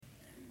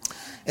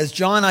As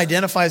John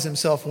identifies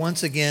himself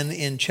once again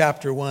in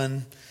chapter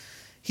 1,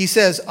 he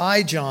says,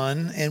 I,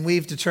 John, and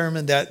we've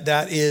determined that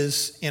that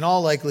is, in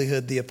all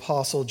likelihood, the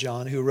Apostle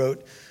John, who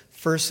wrote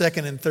 1st,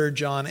 2nd, and 3rd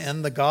John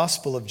and the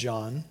Gospel of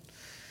John.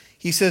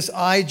 He says,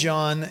 I,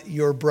 John,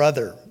 your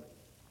brother.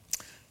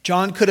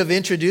 John could have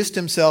introduced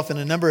himself in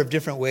a number of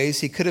different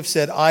ways. He could have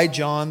said, I,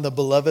 John, the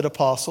beloved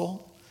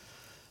apostle.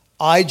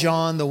 I,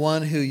 John, the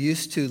one who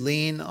used to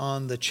lean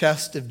on the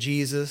chest of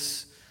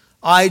Jesus.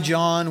 I,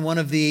 John, one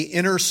of the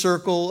inner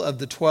circle of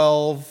the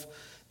 12,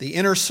 the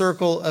inner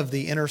circle of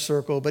the inner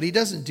circle. But he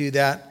doesn't do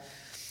that.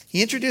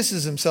 He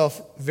introduces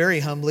himself very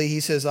humbly. He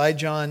says, I,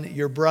 John,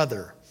 your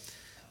brother.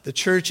 The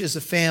church is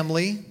a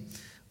family.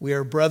 We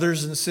are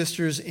brothers and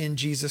sisters in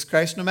Jesus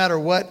Christ. No matter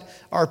what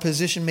our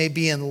position may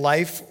be in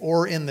life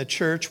or in the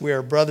church, we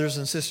are brothers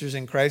and sisters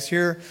in Christ.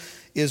 Here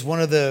is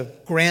one of the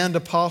grand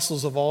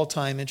apostles of all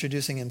time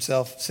introducing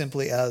himself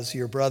simply as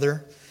your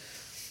brother.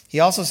 He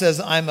also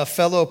says, I'm a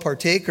fellow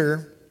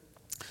partaker.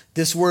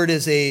 This word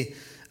is a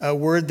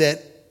word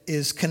that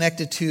is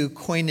connected to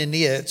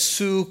koinonia. It's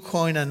su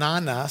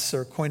koinonanas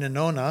or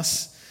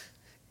koinononas.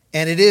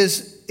 And it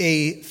is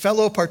a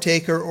fellow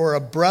partaker or a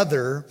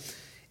brother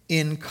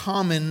in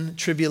common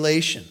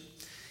tribulation.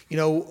 You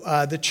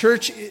know, the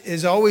church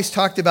has always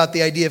talked about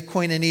the idea of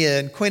koinonia,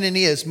 and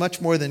koinonia is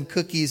much more than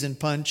cookies and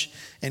punch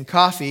and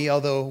coffee,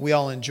 although we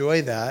all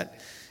enjoy that.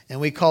 And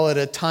we call it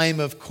a time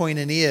of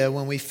koinonia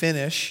when we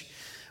finish.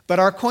 But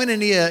our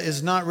koinonia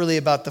is not really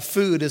about the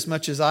food as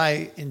much as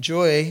I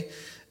enjoy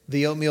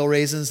the oatmeal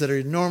raisins that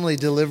are normally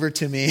delivered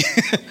to me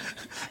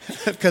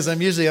because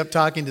I'm usually up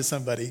talking to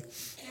somebody.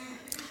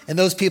 And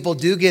those people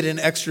do get an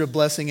extra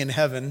blessing in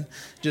heaven,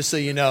 just so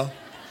you know.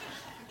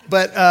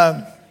 But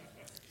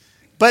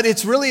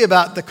it's really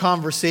about the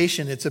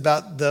conversation. It's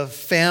about the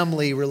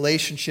family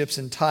relationships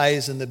and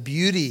ties and the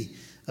beauty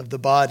of the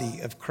body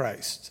of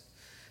Christ.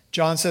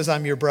 John says,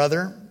 I'm your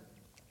brother,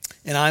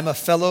 and I'm a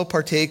fellow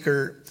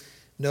partaker,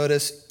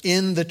 notice,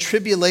 in the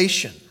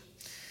tribulation.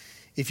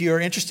 If you are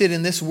interested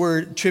in this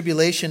word,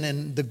 tribulation,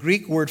 and the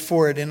Greek word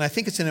for it, and I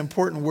think it's an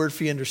important word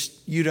for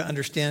you to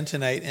understand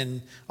tonight,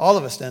 and all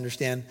of us to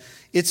understand,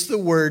 it's the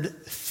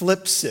word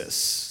thlipsis.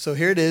 So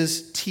here it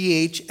is,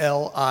 Thlipsis.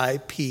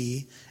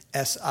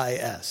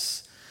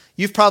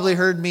 You've probably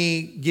heard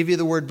me give you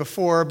the word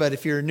before, but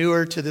if you're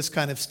newer to this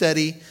kind of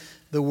study,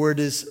 the word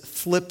is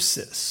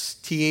thlipsis,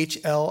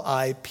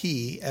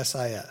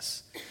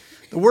 Thlipsis.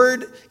 The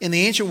word in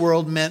the ancient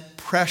world meant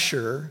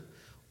pressure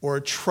or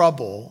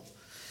trouble.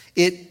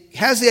 It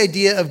has the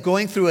idea of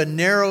going through a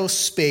narrow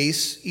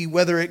space,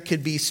 whether it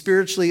could be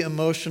spiritually,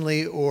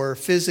 emotionally, or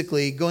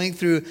physically, going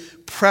through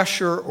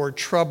pressure or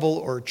trouble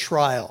or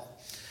trial.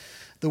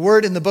 The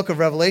word in the book of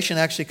Revelation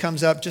actually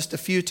comes up just a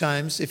few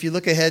times. If you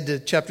look ahead to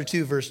chapter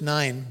 2, verse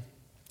 9,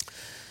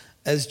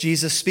 as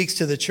Jesus speaks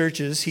to the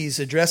churches, he's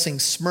addressing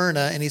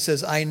Smyrna, and he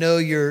says, I know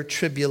your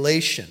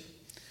tribulation.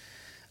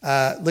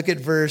 Look at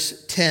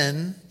verse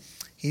 10.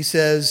 He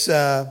says,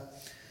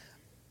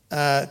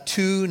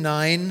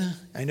 2:9,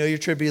 I know your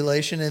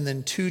tribulation. And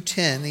then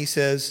 2:10, he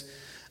says,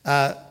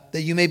 that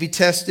you may be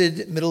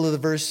tested, middle of the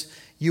verse,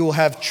 you will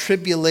have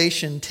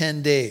tribulation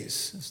 10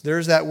 days. So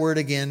there's that word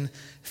again,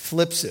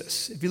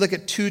 thlipsis. If you look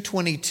at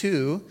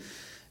 2:22,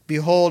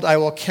 behold, I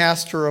will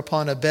cast her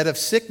upon a bed of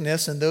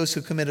sickness, and those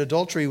who commit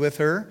adultery with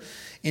her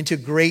into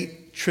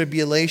great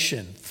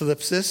tribulation.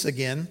 Thlipsis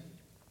again.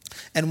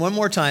 And one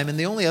more time, and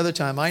the only other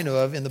time I know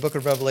of in the book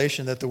of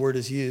Revelation that the word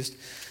is used,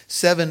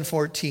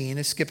 7:14.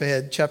 Let's skip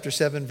ahead, chapter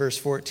 7, verse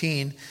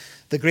 14.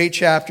 The great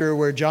chapter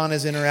where John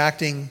is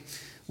interacting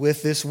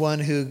with this one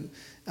who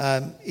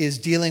is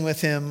dealing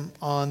with him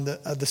on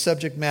the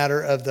subject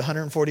matter of the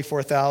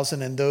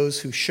 144,000 and those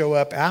who show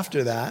up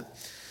after that.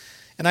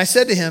 And I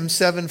said to him,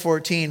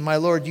 7:14, my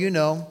Lord, you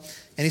know.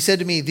 And he said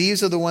to me,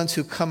 these are the ones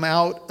who come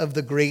out of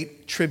the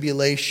great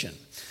tribulation.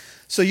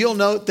 So you'll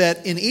note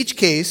that in each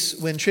case,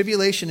 when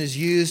tribulation is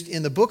used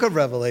in the book of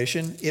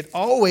Revelation, it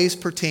always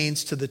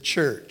pertains to the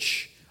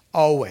church.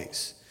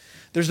 Always.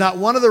 There's not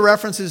one of the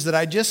references that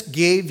I just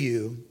gave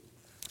you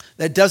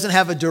that doesn't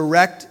have a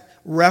direct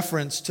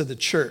reference to the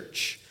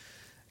church.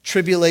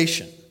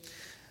 Tribulation.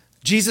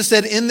 Jesus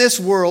said, in this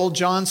world,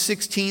 John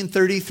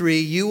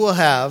 16:33, you will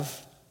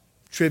have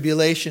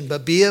tribulation,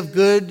 but be of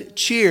good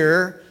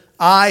cheer.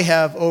 I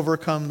have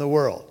overcome the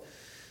world.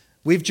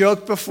 We've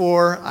joked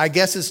before. I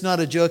guess it's not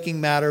a joking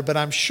matter, but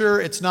I'm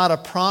sure it's not a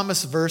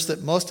promise verse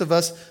that most of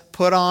us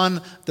put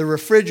on the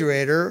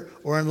refrigerator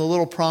or in the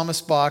little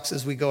promise box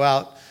as we go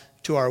out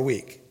to our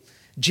week.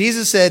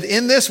 Jesus said,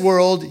 in this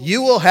world,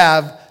 you will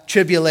have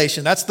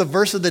tribulation. That's the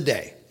verse of the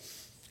day.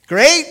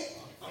 Great?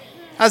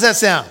 How's that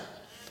sound?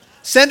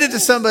 Send it to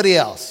somebody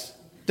else.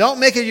 Don't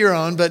make it your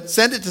own, but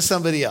send it to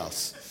somebody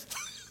else.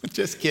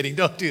 Just kidding.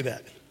 Don't do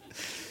that.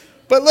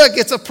 But look,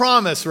 it's a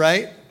promise,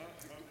 right?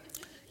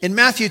 In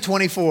Matthew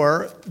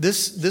 24,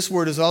 this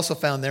word is also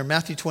found there,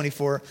 Matthew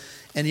 24.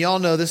 And you all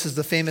know this is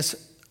the famous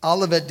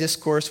Olivet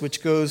Discourse,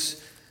 which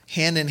goes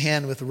hand in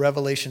hand with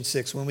Revelation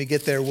 6. When we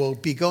get there, we'll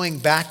be going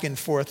back and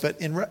forth. But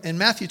in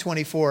Matthew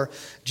 24,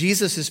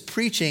 Jesus is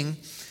preaching,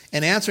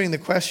 And answering the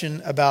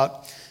question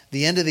about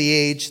the end of the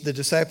age, the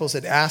disciples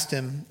had asked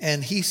him,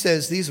 and he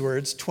says these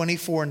words,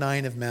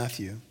 24:9 of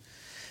Matthew.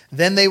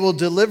 Then they will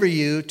deliver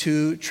you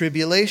to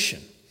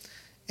tribulation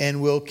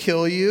and will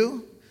kill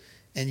you,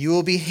 and you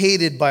will be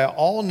hated by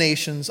all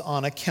nations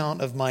on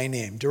account of my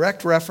name.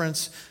 Direct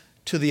reference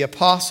to the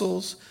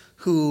apostles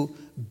who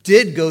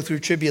did go through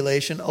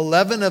tribulation.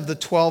 11 of the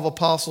 12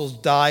 apostles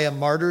die a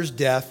martyr's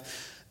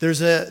death.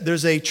 There's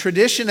a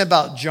tradition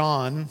about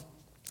John,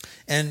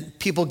 and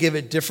people give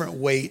it different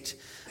weight,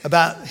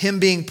 about him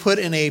being put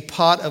in a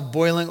pot of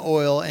boiling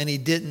oil and he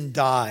didn't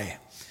die.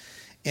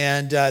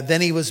 And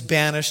then he was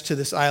banished to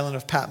this island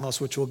of Patmos,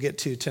 which we'll get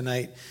to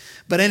tonight.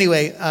 But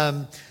anyway,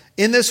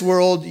 in this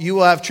world, you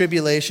will have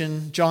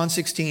tribulation. John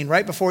 16,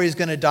 right before he's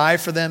going to die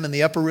for them in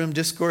the upper room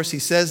discourse, he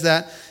says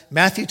that.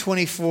 Matthew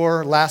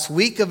 24, last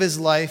week of his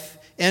life,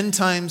 end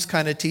times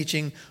kind of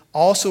teaching,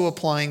 also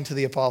applying to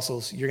the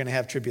apostles, you're going to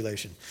have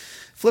tribulation.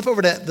 Flip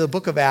over to the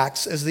book of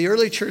Acts. As the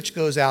early church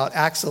goes out,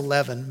 Acts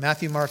 11,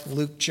 Matthew, Mark,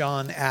 Luke,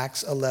 John,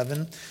 Acts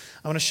 11.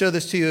 I want to show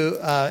this to you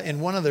in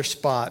one other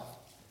spot.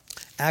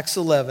 Acts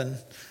 11,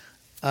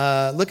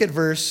 look at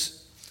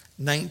verse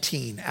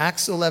 19.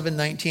 Acts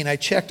 11:19. I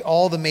checked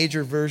all the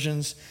major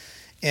versions,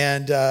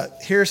 and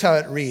here's how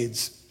it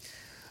reads.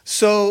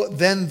 So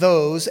then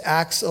those,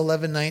 Acts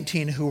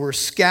 11:19, who were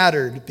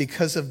scattered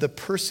because of the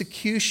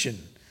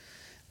persecution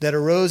that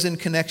arose in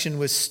connection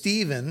with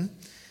Stephen,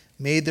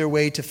 made their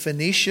way to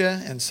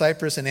Phoenicia and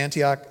Cyprus and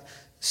Antioch,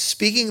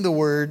 speaking the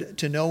word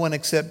to no one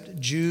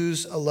except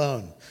Jews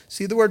alone.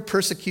 See the word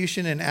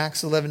persecution in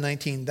Acts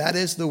 11:19? That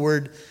is the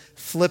word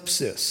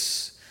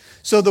thlipsis.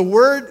 So the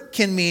word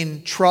can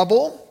mean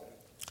trouble,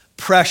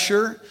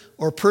 pressure,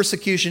 or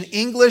persecution.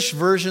 English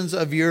versions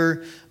of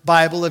your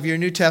Bible, of your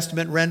New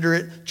Testament, render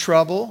it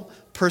trouble,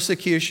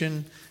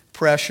 persecution,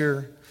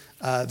 pressure,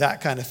 that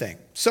kind of thing.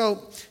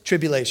 So,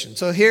 tribulation.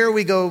 So here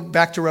we go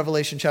back to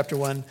Revelation chapter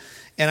 1.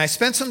 And I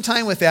spent some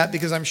time with that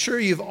because I'm sure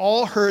you've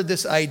all heard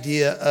this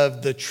idea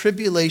of the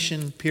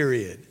tribulation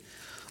period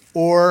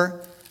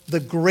or the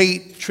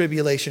Great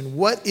Tribulation.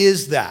 What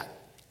is that?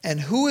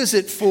 And who is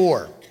it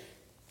for?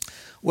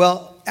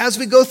 Well, as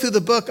we go through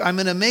the book, I'm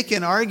going to make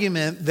an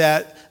argument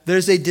that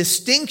there's a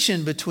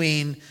distinction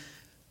between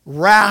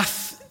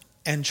wrath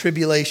and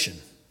tribulation.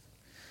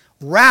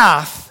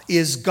 Wrath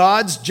is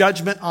God's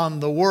judgment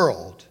on the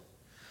world.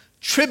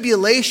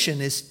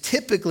 Tribulation is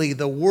typically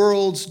the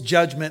world's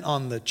judgment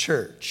on the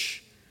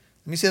church.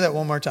 Let me say that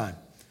one more time.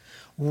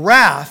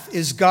 Wrath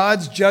is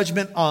God's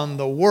judgment on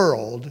the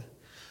world.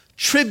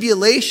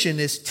 Tribulation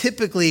is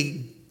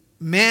typically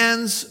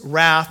man's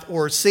wrath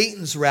or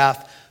Satan's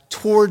wrath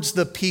towards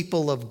the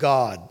people of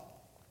God.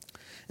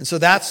 And so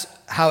that's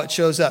how it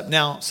shows up.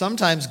 Now,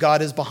 sometimes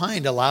God is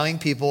behind allowing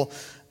people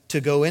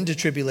to go into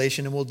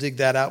tribulation, and we'll dig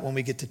that out when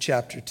we get to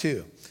chapter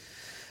 2.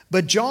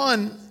 But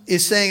John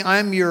is saying,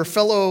 I'm your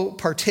fellow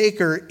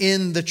partaker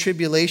in the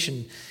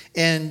tribulation.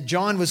 And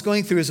John was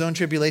going through his own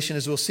tribulation.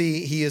 As we'll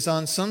see, he is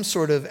on some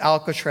sort of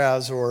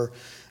Alcatraz or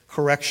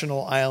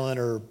correctional island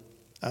or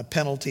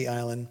penalty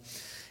island.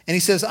 And he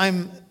says,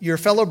 I'm your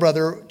fellow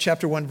brother,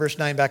 chapter 1, verse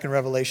 9, back in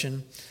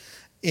Revelation,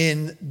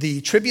 in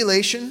the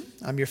tribulation.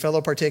 I'm your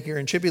fellow partaker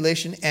in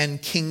tribulation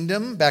and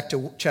kingdom, back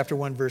to chapter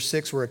 1, verse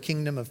 6, we're a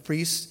kingdom of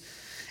priests,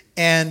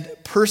 and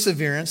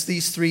perseverance.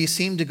 These three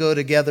seem to go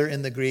together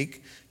in the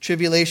Greek.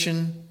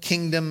 Tribulation,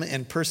 kingdom,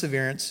 and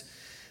perseverance,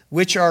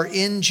 which are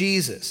in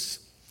Jesus.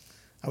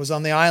 I was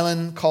on the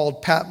island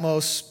called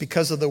Patmos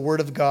because of the word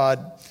of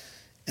God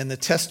and the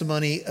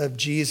testimony of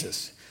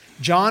Jesus.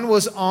 John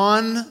was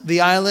on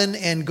the island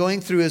and going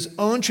through his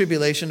own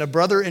tribulation, a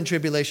brother in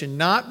tribulation,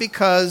 not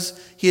because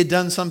he had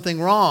done something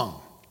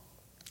wrong,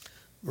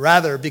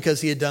 rather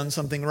because he had done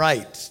something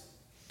right.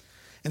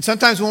 And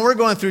sometimes when we're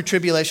going through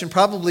tribulation,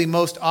 probably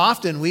most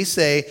often we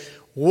say,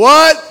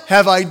 what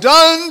have I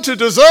done to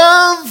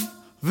deserve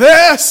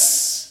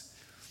this?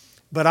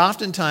 But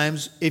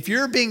oftentimes, if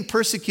you're being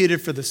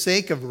persecuted for the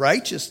sake of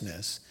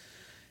righteousness,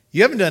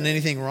 you haven't done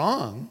anything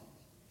wrong.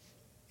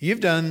 You've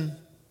done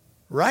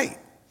right.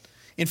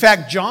 In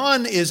fact,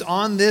 John is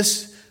on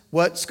this,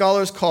 what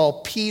scholars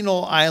call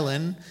penal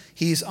island.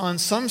 He's on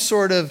some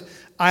sort of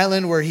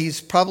island where he's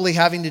probably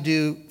having to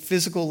do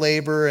physical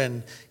labor,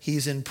 and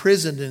he's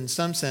imprisoned in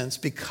some sense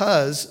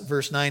because,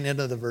 verse 9, end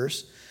of the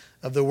verse,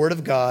 of the word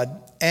of God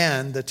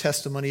and the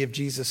testimony of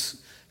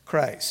Jesus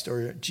Christ,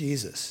 or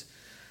Jesus.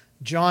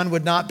 John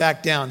would not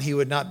back down. He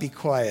would not be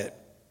quiet.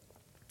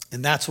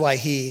 And that's why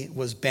he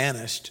was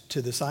banished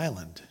to this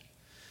island.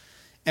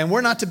 And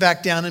we're not to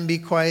back down and be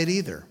quiet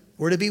either.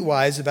 We're to be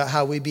wise about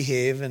how we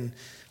behave, and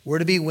we're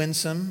to be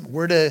winsome.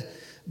 We're to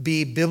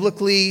be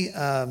biblically,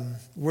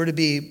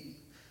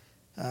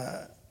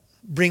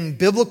 bring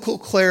biblical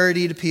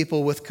clarity to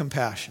people with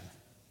compassion.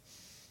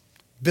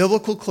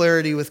 Biblical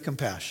clarity with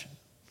compassion.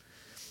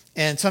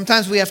 And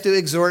sometimes we have to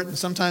exhort, and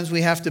sometimes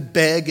we have to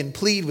beg and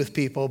plead with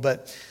people,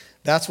 but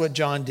that's what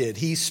John did.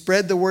 He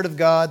spread the word of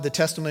God, the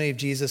testimony of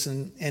Jesus,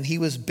 and he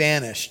was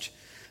banished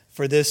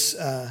for this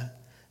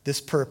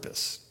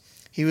purpose.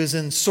 He was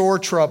in sore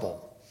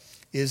trouble.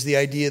 is the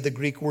idea, the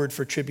Greek word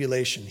for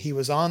tribulation. He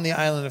was on the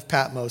island of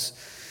Patmos.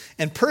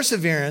 And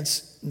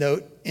perseverance,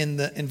 note in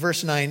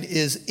verse 9,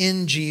 is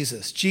in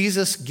Jesus.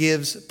 Jesus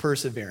gives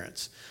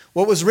perseverance.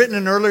 What was written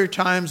in earlier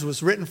times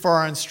was written for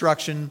our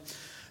instruction,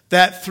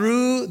 that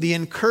through the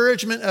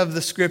encouragement of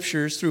the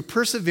Scriptures, through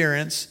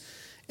perseverance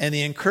and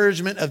the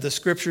encouragement of the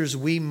Scriptures,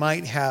 we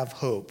might have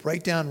hope.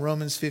 Write down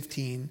Romans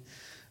 15,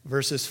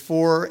 verses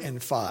 4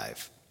 and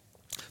 5.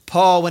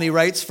 Paul, when he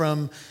writes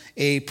from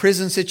a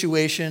prison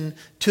situation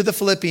to the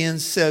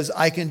Philippians, says,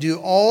 I can do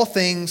all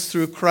things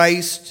through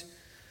Christ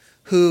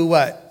who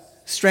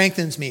what?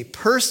 Strengthens me.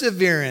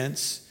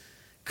 Perseverance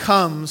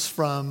comes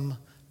from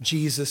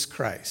Jesus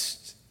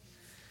Christ.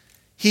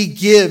 He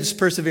gives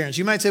perseverance.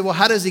 You might say, well,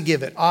 how does he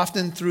give it?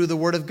 Often through the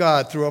word of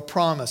God, through a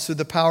promise, through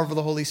the power of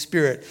the Holy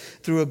Spirit,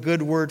 through a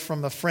good word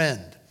from a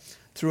friend,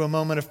 through a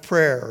moment of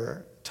prayer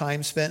or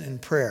time spent in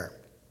prayer.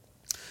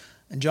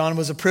 And John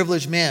was a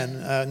privileged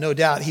man, no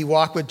doubt. He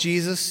walked with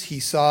Jesus. He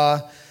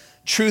saw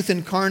truth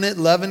incarnate,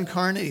 love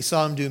incarnate. He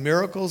saw him do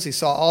miracles. He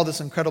saw all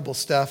this incredible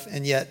stuff,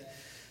 and yet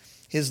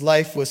his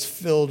life was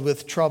filled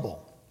with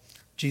trouble.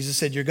 Jesus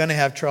said, you're going to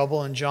have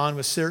trouble, and John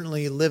was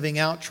certainly living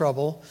out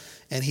trouble,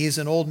 and he's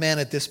an old man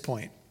at this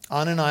point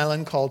on an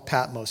island called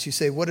Patmos. You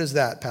say, what is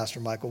that, Pastor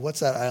Michael?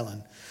 What's that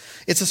island?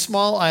 It's a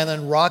small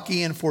island,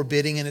 rocky and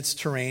forbidding in its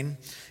terrain.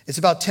 It's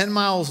about 10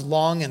 miles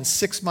long and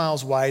 6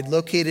 miles wide,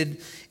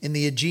 located in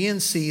the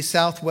Aegean Sea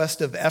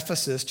southwest of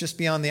Ephesus, just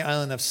beyond the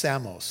island of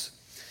Samos.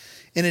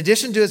 In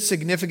addition to its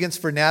significance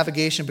for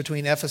navigation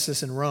between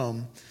Ephesus and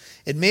Rome,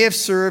 it may have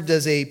served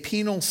as a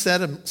penal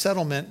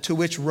settlement to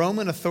which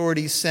Roman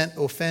authorities sent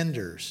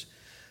offenders.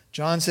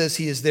 John says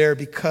he is there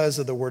because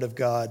of the word of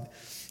God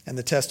and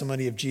the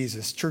testimony of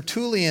Jesus.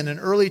 Tertullian, an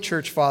early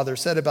church father,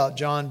 said about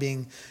John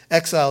being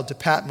exiled to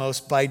Patmos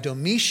by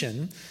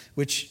Domitian,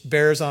 which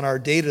bears on our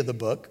date of the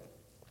book.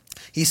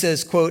 He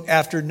says, quote,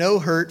 after no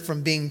hurt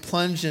from being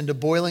plunged into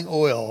boiling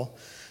oil,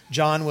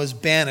 John was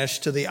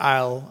banished to the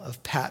Isle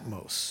of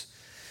Patmos.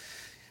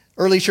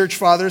 Early church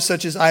fathers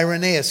such as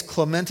Irenaeus,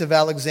 Clement of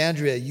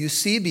Alexandria,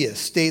 Eusebius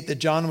state that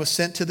John was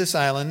sent to this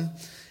island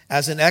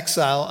as an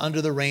exile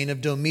under the reign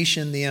of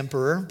Domitian the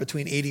emperor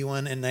between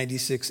 81 and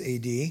 96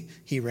 AD.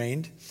 He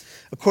reigned.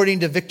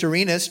 According to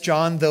Victorinus,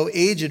 John, though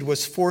aged,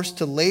 was forced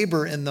to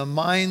labor in the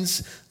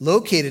mines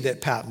located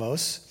at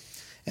Patmos.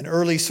 And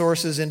early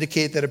sources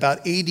indicate that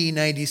about AD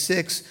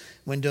 96,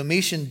 when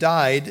Domitian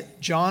died,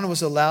 John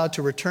was allowed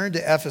to return to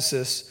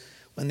Ephesus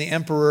when the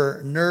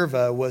emperor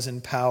Nerva was in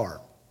power.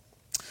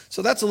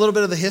 So that's a little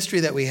bit of the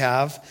history that we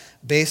have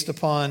based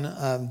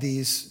upon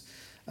these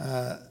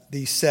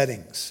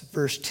settings.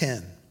 Verse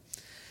 10.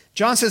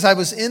 John says, I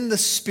was in the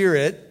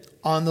Spirit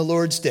on the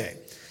Lord's day.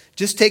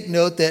 Just take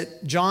note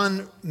that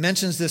John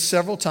mentions this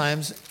several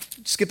times.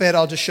 Skip ahead,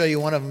 I'll just show you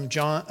one of them.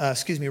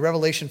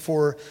 Revelation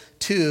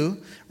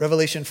 4:2.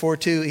 Revelation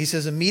 4:2, he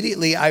says,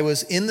 immediately I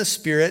was in the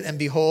Spirit, and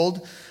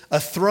behold,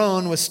 a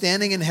throne was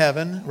standing in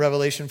heaven,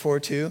 Revelation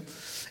 4:2,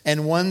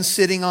 and one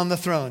sitting on the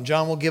throne.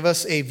 John will give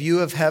us a view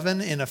of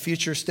heaven in a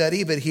future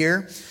study, but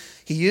here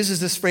he uses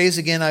this phrase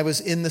again, I was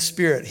in the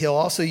Spirit. He'll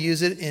also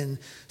use it in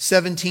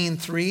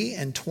 17:3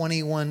 and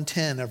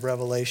 21:10 of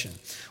Revelation.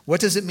 What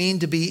does it mean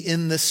to be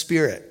in the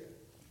Spirit?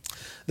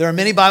 There are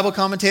many Bible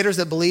commentators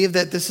that believe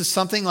that this is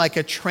something like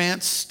a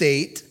trance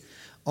state,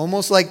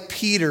 almost like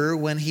Peter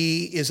when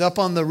he is up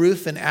on the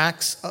roof in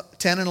Acts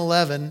 10 and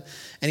 11,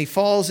 and he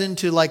falls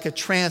into like a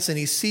trance and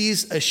he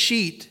sees a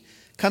sheet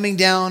coming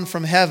down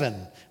from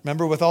heaven.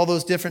 Remember, with all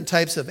those different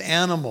types of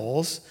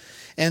animals.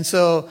 And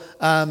so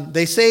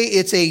they say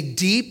it's a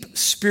deep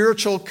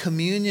spiritual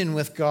communion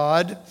with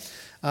God.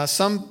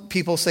 Some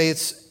people say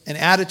it's an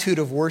attitude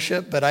of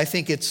worship, but I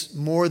think it's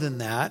more than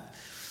that.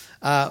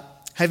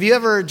 Have you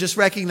ever just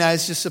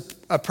recognized, just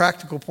a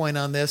practical point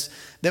on this,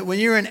 that when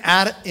you're in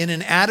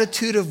an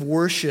attitude of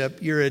worship,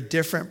 you're a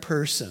different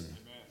person?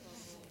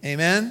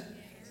 Amen?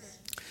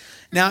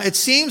 Now, it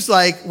seems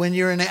like when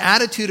you're in an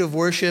attitude of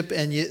worship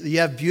and you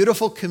have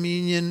beautiful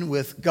communion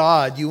with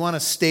God, you want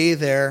to stay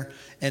there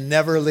and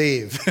never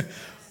leave.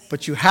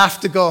 But you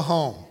have to go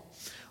home.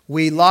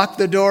 We lock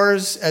the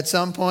doors at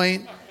some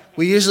point.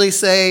 We usually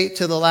say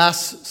to the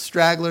last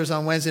stragglers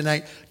on Wednesday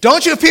night,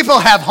 don't you people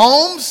have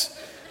homes?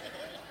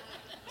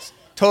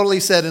 Totally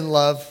said in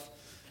love.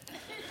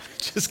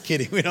 Just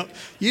kidding. We don't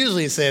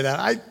usually say that.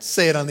 I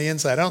say it on the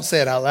inside. I don't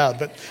say it out loud,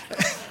 but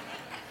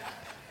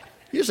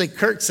usually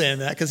Kurt's saying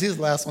that because he's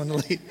the last one to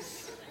leave.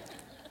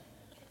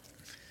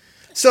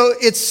 So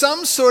it's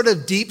some sort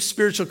of deep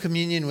spiritual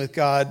communion with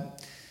God.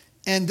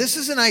 And this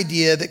is an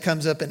idea that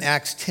comes up in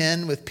Acts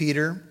 10 with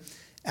Peter,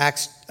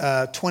 Acts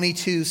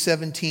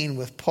 22:17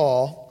 with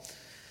Paul.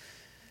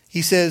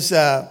 He says,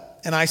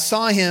 and I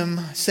saw him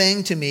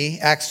saying to me,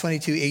 Acts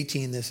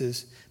 22:18 this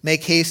is,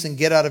 make haste and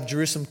get out of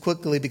Jerusalem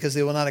quickly because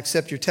they will not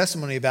accept your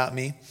testimony about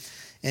me.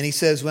 And he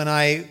says, when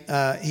I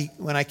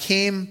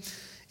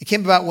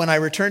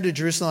returned to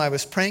Jerusalem, I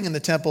was praying in the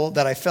temple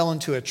that I fell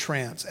into a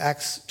trance.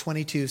 Acts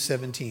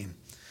 22:17.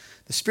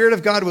 The Spirit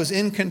of God was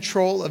in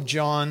control of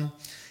John,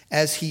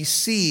 as he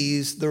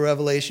sees the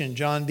revelation.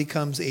 John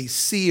becomes a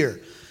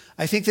seer.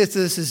 I think that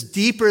this is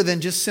deeper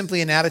than just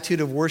simply an attitude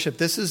of worship.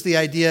 This is the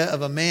idea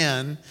of a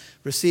man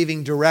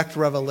receiving direct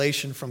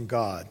revelation from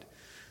God.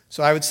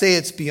 So I would say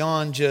it's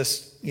beyond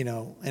just,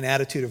 an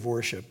attitude of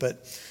worship,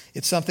 but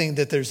it's something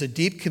that there's a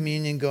deep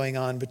communion going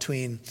on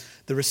between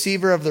the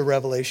receiver of the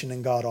revelation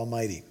and God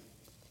Almighty.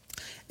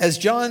 As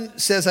John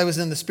says, I was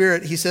in the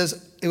Spirit, he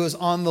says it was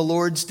on the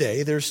Lord's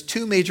Day. There's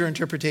two major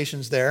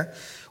interpretations there.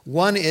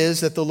 One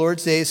is that the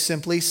Lord's Day is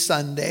simply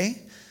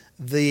Sunday.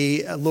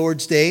 The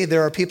Lord's Day,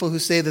 there are people who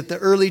say that the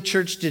early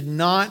church did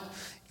not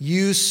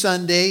use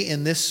Sunday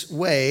in this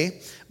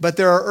way, but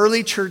there are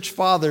early church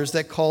fathers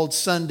that called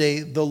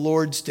Sunday the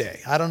Lord's Day.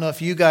 I don't know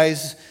if you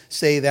guys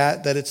say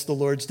that it's the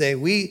Lord's Day.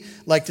 We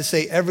like to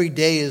say every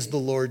day is the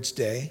Lord's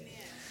Day.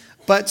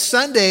 But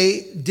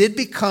Sunday did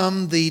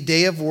become the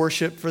day of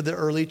worship for the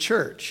early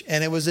church.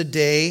 And it was a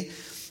day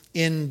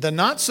in the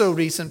not so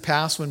recent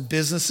past when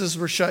businesses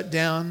were shut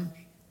down,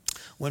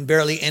 when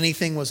barely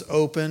anything was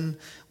open,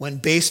 when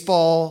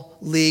baseball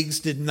leagues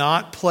did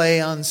not play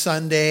on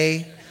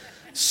Sunday,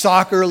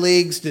 soccer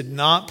leagues did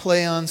not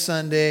play on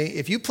Sunday.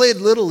 If you played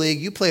Little League,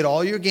 you played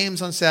all your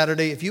games on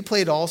Saturday. If you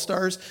played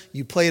All-Stars,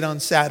 you played on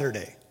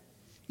Saturday.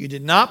 You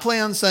did not play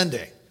on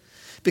Sunday.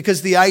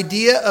 Because the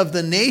idea of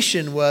the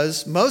nation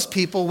was most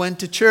people went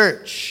to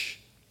church.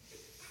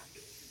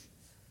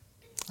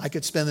 I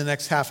could spend the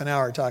next half an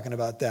hour talking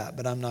about that,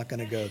 but I'm not going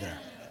to go there.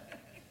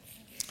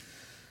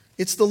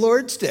 It's the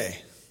Lord's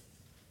Day.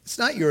 It's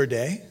not your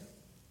day.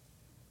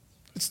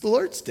 It's the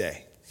Lord's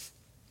Day.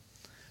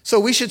 So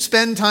we should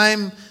spend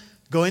time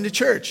going to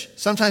church.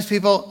 Sometimes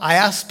I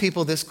ask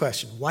people this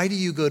question: why do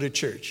you go to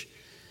church?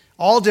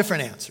 All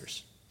different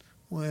answers.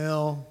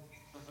 Well,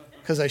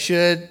 because I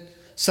should.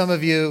 Some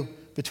of you,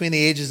 between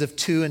the ages of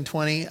 2 and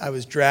 20, I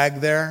was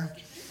dragged there.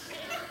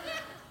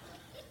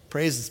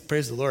 Praise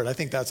the Lord. I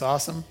think that's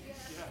awesome.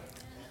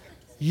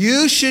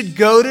 You should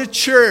go to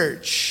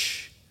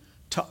church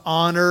to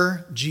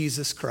honor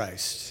Jesus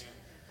Christ.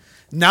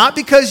 Not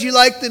because you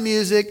like the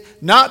music,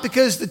 not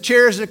because the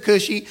chairs are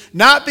cushy,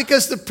 not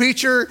because the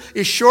preacher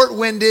is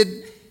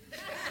short-winded,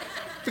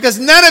 because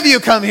none of you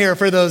come here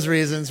for those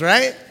reasons,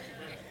 right?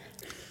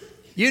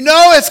 You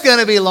know it's going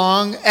to be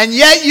long, and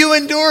yet you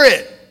endure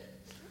it.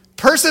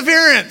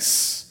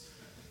 Perseverance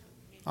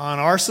on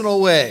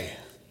Arsenal Way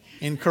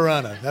in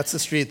Corona. That's the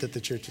street that the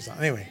church is on.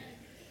 Anyway,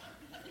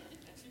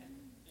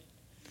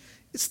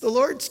 it's the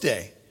Lord's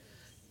Day.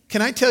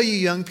 Can I tell you,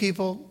 young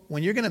people,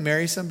 when you're going to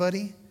marry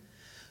somebody,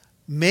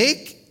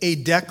 make a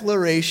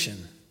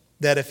declaration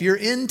that if you're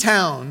in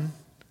town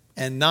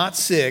and not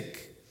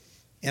sick,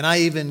 and I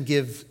even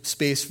give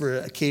space for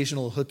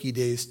occasional hooky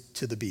days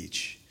to the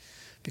beach,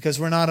 because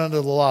we're not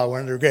under the law, we're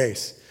under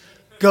grace.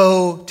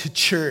 Go to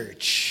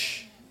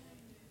church.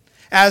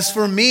 As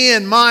for me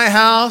and my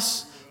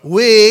house,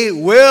 we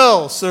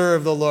will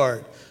serve the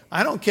Lord.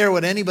 I don't care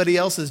what anybody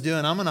else is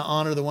doing. I'm going to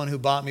honor the one who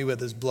bought me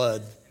with his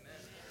blood.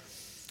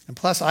 And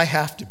plus, I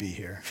have to be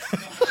here.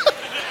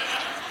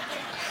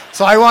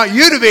 So I want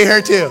you to be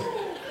here too.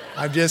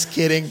 I'm just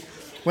kidding.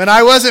 When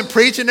I wasn't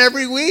preaching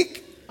every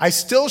week, I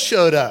still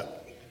showed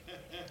up.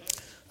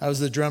 I was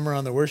the drummer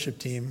on the worship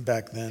team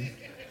back then.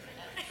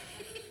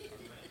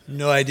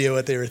 No idea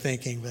what they were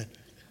thinking, but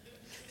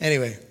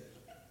anyway.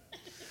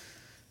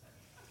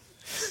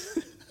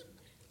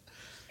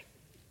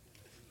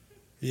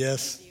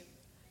 Yes.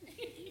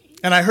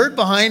 And I heard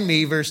behind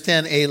me, verse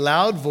 10, a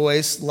loud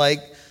voice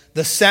like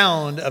the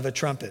sound of a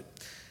trumpet.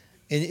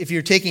 And if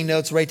you're taking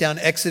notes, write down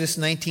Exodus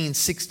 19,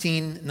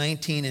 16,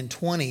 19, and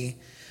 20,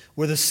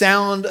 where the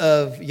sound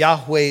of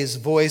Yahweh's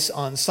voice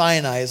on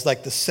Sinai is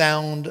like the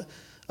sound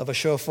of a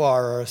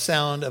shofar or a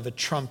sound of a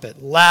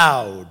trumpet.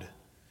 Loud,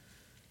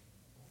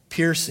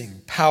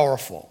 piercing,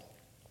 powerful.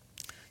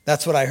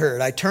 That's what I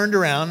heard. I turned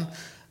around.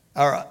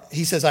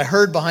 He says, I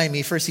heard behind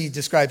me. First he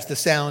describes the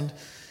sound.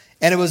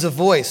 And it was a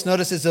voice.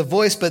 Notice it's a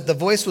voice, but the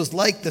voice was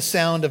like the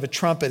sound of a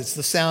trumpet. It's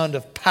the sound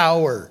of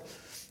power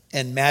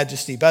and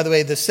majesty. By the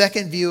way, the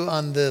second view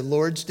on the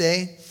Lord's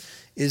Day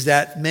is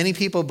that many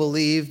people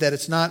believe that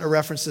it's not a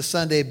reference to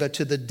Sunday, but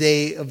to the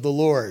day of the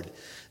Lord.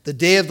 The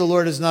day of the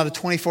Lord is not a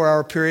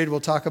 24-hour period. We'll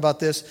talk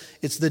about this.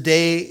 It's the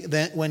day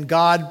that when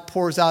God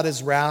pours out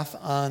his wrath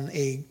on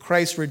a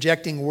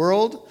Christ-rejecting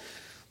world.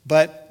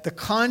 But the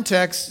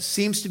context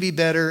seems to be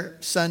better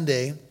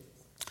Sunday,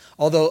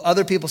 although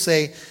other people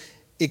say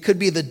it could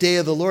be the day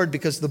of the Lord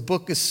because the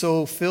book is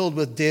so filled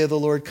with day of the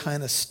Lord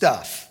kind of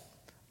stuff.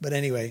 But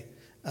anyway,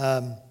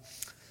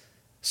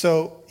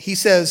 so he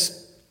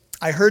says,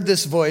 I heard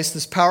this voice,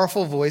 this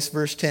powerful voice,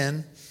 verse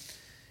 10,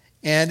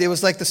 and it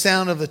was like the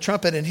sound of the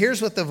trumpet. And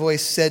here's what the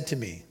voice said to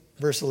me,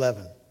 verse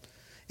 11.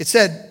 It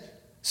said,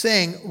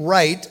 saying,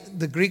 write,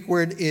 the Greek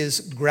word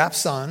is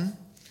grapson.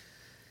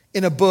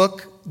 In a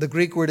book, the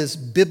Greek word is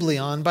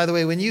biblion. By the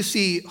way, when you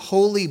see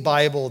Holy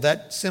Bible,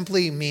 that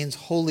simply means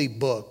holy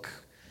book.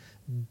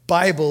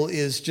 Bible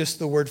is just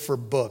the word for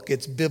book.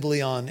 It's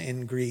biblion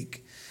in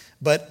Greek.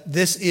 But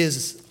this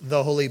is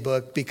the holy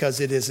book because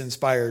it is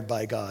inspired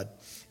by God.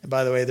 And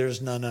by the way,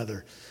 there's none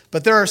other.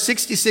 But there are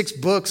 66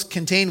 books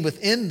contained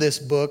within this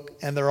book,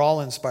 and they're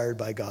all inspired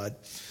by God.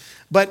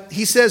 But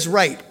he says,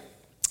 write.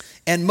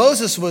 And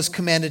Moses was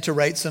commanded to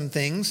write some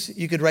things.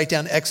 You could write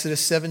down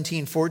Exodus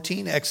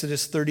 17:14,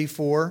 Exodus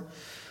 34,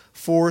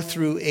 4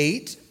 through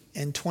 8,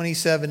 and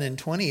 27 and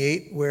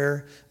 28,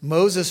 where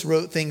Moses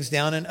wrote things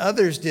down and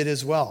others did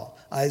as well.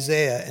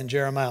 Isaiah and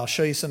Jeremiah. I'll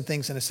show you some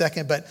things in a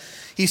second. But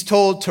he's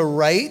told to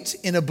write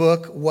in a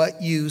book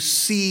what you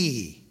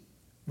see.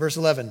 Verse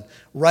 11,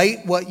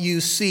 write what you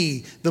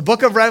see. The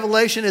book of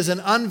Revelation is an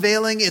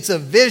unveiling. It's a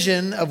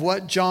vision of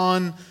what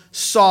John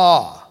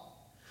saw.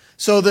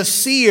 So the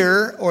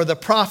seer or the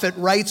prophet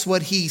writes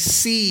what he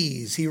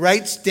sees. He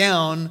writes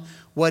down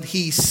what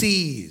he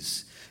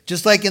sees.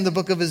 Just like in the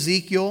book of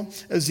Ezekiel,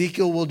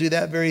 Ezekiel will do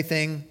that very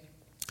thing.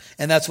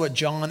 And that's what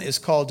John is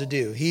called to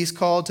do. He's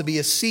called to be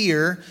a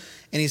seer,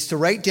 and he's to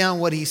write down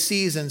what he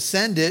sees and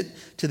send it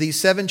to these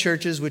 7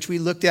 churches, which we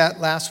looked at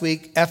last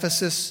week: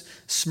 Ephesus,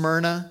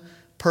 Smyrna,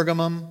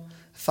 Pergamum,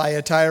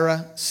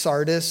 Thyatira,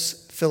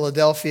 Sardis,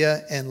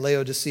 Philadelphia, and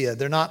Laodicea.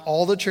 They're not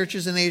all the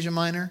churches in Asia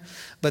Minor,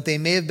 but they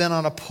may have been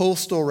on a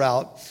postal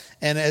route.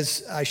 And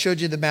as I showed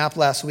you the map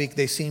last week,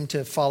 they seem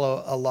to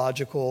follow a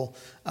logical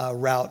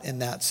route in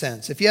that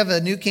sense. If you have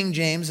a New King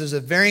James, there's a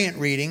variant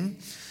reading.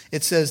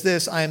 It says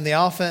this: I am the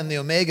Alpha and the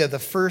Omega, the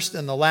first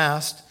and the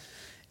last,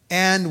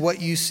 and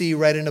what you see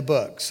right in a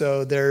book.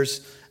 So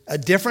there's a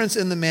difference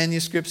in the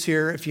manuscripts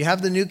here. If you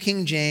have the New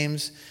King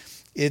James,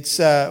 it's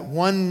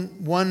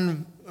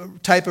one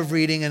type of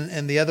reading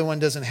and the other one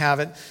doesn't have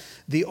it.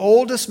 The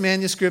oldest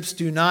manuscripts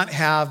do not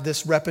have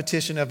this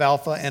repetition of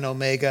Alpha and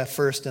Omega,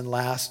 first and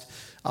last.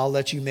 I'll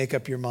let you make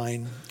up your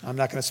mind. I'm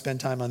not going to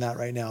spend time on that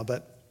right now.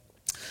 But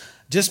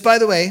just by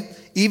the way,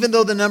 even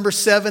though the number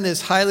 7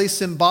 is highly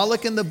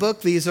symbolic in the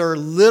book, these are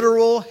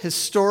literal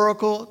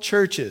historical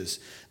churches.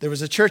 There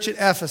was a church at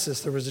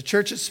Ephesus. There was a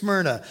church at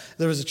Smyrna.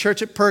 There was a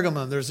church at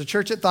Pergamum. There was a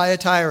church at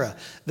Thyatira.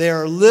 They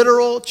are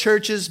literal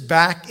churches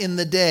back in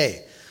the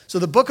day. So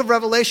the book of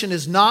Revelation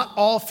is not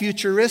all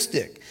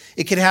futuristic.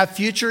 It could have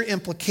future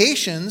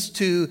implications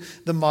to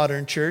the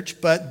modern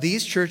church, but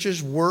these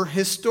churches were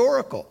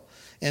historical.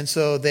 And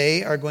so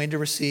they are going to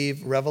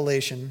receive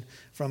revelation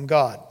from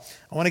God.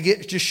 I want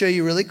to just show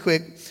you really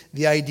quick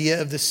the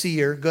idea of the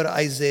seer. Go to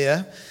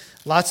Isaiah.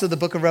 Lots of the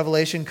book of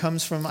Revelation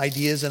comes from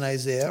ideas in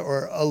Isaiah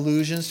or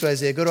allusions to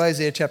Isaiah. Go to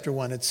Isaiah chapter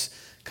 1. It's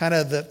kind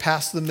of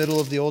past the middle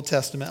of the Old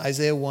Testament.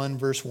 Isaiah 1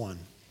 verse 1.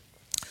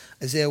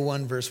 Isaiah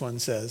 1 verse 1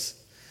 says,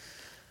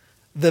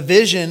 the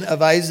vision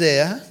of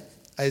Isaiah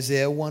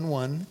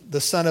 1:1, the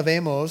son of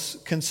Amos,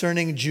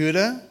 concerning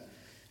Judah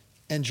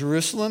and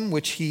Jerusalem,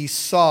 which he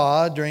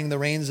saw during the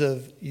reigns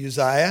of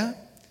Uzziah,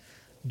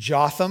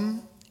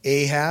 Jotham,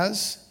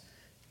 Ahaz,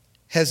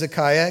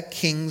 Hezekiah,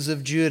 kings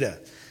of Judah.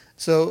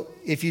 So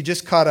if you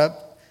just caught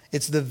up,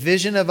 it's the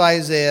vision of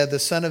Isaiah, the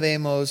son of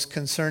Amos,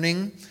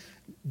 concerning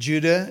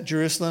Judah,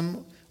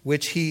 Jerusalem,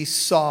 which he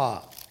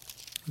saw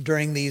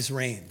during these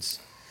reigns.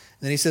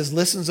 And then he says,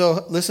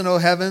 listen, O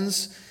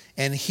heavens,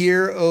 and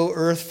hear, O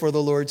earth, for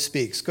the Lord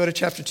speaks. Go to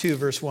chapter 2,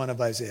 verse 1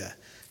 of Isaiah.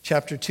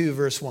 Chapter 2,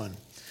 verse 1.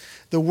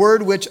 The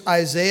word which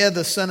Isaiah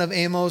the son of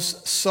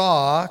Amos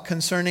saw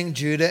concerning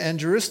Judah and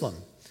Jerusalem.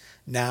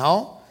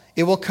 Now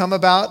it will come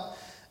about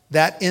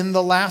that in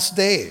the last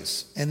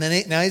days, and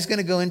then now he's going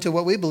to go into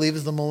what we believe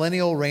is the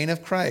millennial reign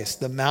of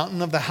Christ. The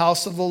mountain of the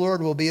house of the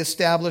Lord will be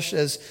established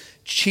as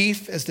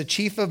the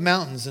chief of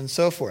mountains, and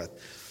so forth.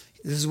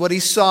 This is what he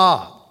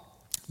saw.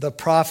 The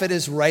prophet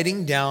is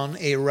writing down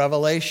a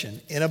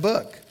revelation in a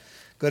book.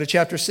 Go to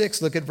chapter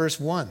 6, look at verse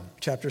 1.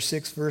 Chapter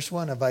 6, verse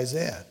 1 of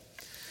Isaiah.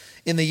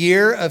 In the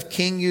year of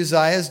King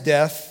Uzziah's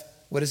death,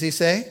 what does he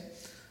say?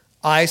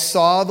 I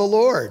saw the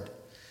Lord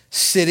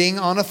sitting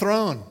on a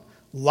throne,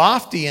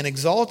 lofty and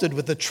exalted,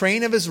 with the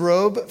train of his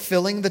robe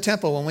filling the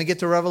temple. When we get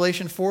to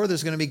Revelation 4,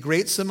 there's going to be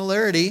great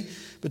similarity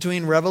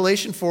between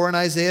Revelation 4 and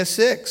Isaiah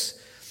 6.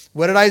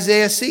 What did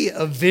Isaiah see?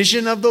 A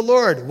vision of the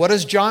Lord. What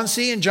does John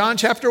see in John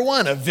chapter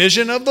 1? A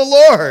vision of the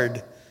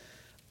Lord.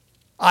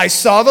 I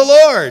saw the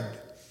Lord.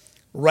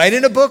 Write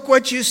in a book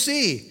what you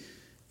see.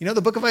 You know,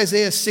 the book of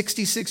Isaiah is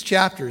 66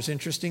 chapters,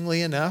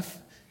 interestingly enough,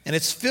 and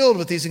it's filled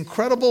with these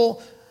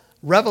incredible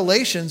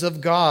revelations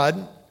of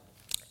God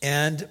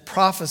and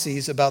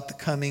prophecies about the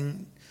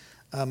coming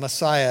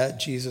Messiah,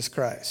 Jesus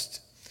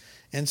Christ.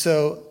 And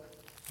so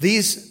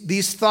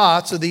these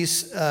thoughts or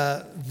these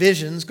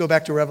visions, go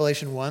back to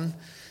Revelation 1,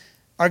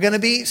 are going to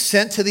be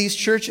sent to these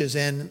churches,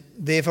 and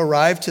they've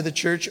arrived to the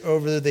church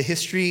over the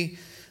history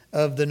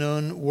of the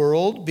known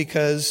world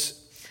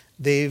because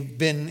they've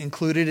been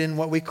included in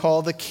what we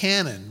call the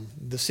canon,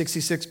 the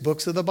 66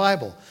 books of the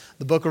Bible.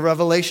 The book of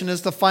Revelation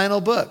is the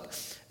final book.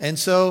 And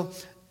so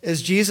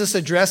as Jesus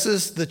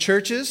addresses the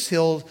churches,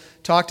 he'll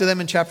talk to them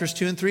in chapters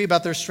 2 and 3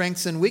 about their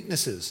strengths and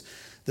weaknesses.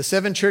 The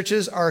 7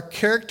 churches are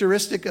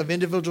characteristic of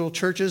individual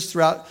churches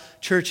throughout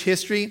church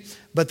history,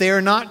 but they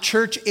are not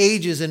church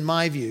ages in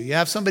my view. You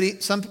have some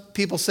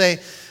people say,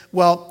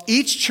 well,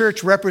 each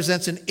church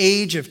represents an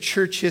age of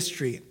church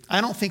history.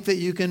 I don't think that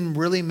you can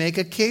really make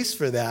a case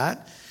for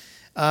that.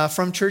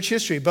 from church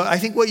history. But I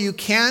think what you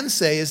can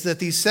say is that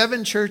these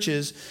 7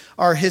 churches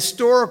are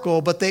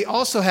historical, but they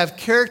also have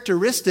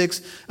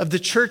characteristics of the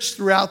church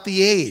throughout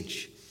the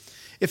age.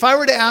 If I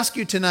were to ask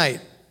you tonight,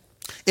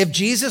 if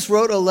Jesus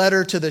wrote a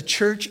letter to the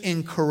church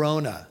in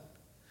Corona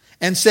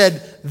and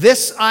said,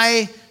 "This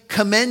I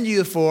commend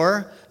you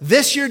for,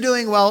 this you're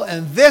doing well,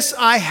 and this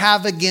I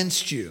have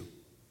against you."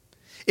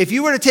 If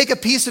you were to take a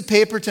piece of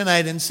paper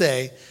tonight and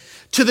say,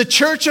 "To the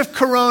church of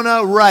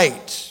Corona,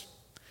 write,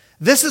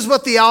 this is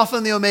what the Alpha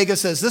and the Omega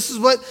says. This is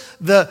what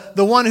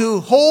the one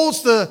who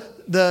holds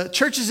the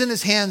churches in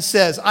his hand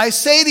says. I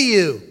say to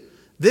you,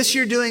 this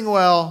you're doing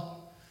well,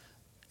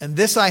 and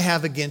this I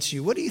have against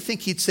you." What do you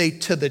think he'd say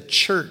to the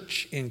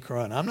church in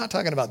Corona? I'm not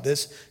talking about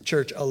this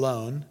church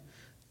alone.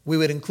 We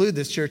would include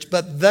this church,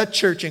 but the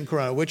church in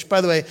Corona, which,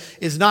 by the way,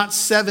 is not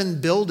 7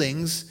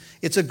 buildings.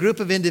 It's a group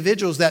of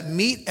individuals that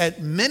meet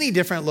at many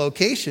different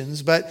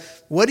locations. But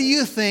what do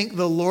you think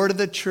the Lord of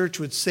the church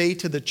would say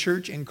to the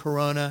church in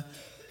Corona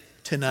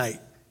tonight?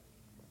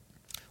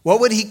 What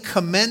would he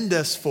commend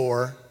us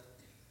for?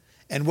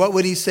 And what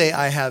would he say,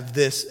 "I have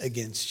this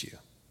against you"?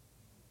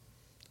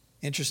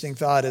 Interesting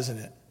thought, isn't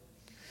it?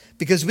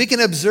 Because we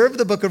can observe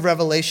the book of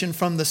Revelation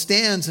from the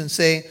stands and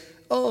say,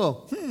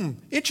 "Oh,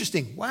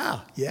 interesting.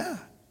 Wow, yeah."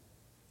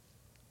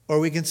 Or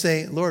we can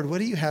say, "Lord, what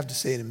do you have to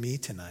say to me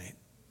tonight?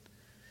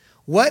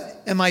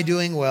 What am I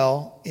doing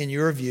well in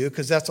your view?"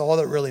 Because that's all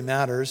that really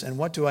matters. And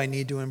what do I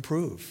need to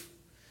improve?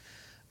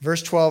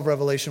 Verse 12,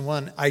 Revelation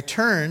 1, "I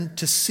turned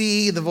to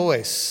see the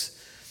voice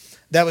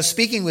that was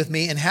speaking with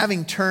me. And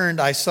having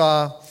turned, I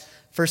saw,"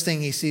 first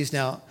thing he sees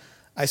now,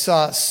 "I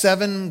saw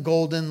 7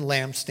 golden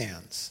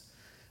lampstands."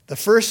 The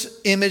first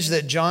image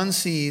that John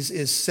sees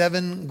is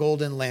 7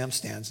 golden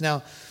lampstands.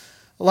 Now,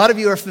 a lot of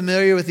you are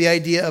familiar with the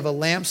idea of a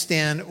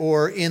lampstand,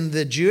 or in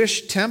the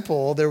Jewish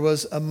temple, there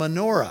was a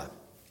menorah.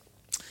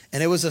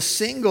 And it was a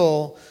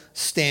single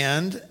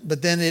stand,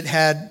 but then it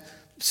had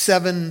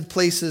 7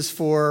 places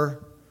for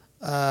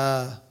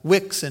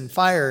wicks and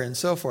fire and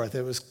so forth.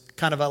 It was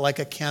kind of like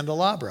a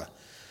candelabra.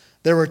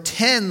 There were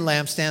 10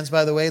 lampstands,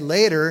 by the way,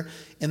 later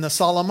in the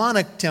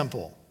Solomonic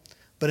temple.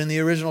 But in the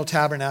original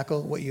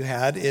tabernacle, what you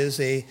had is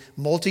a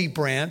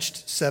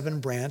multi-branched,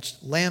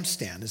 7-branched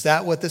lampstand. Is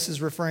that what this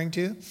is referring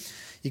to?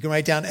 You can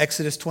write down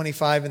Exodus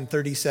 25 and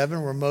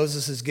 37, where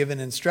Moses is given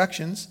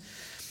instructions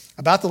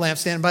about the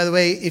lampstand. By the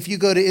way, if you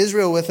go to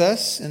Israel with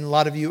us, and a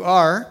lot of you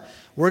are,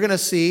 we're going to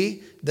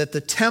see that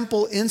the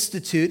Temple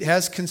Institute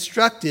has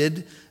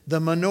constructed the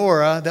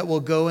menorah that will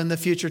go in the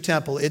future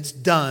temple. It's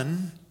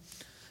done.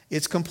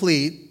 It's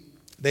complete.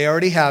 They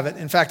already have it.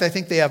 In fact, I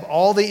think they have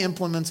all the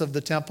implements of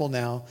the temple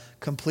now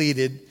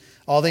completed.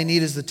 All they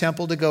need is the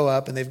temple to go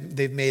up, and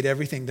they've made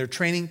everything. They're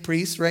training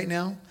priests right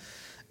now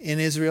in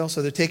Israel,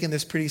 so they're taking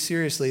this pretty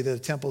seriously that the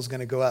temple is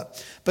going to go up.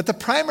 But the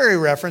primary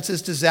reference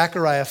is to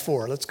Zechariah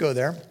 4. Let's go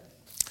there.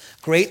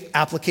 Great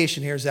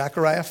application here,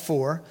 Zechariah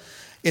 4.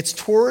 It's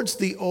towards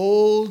the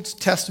Old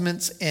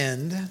Testament's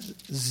end,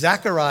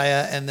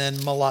 Zechariah and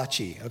then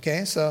Malachi.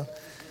 Okay, so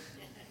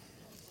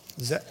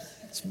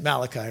it's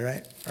Malachi,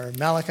 right? Or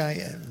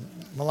Malachi,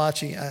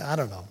 Malachi, I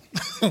don't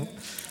know.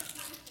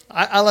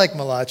 I like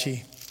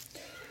Malachi.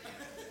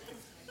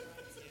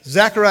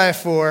 Zechariah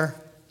 4,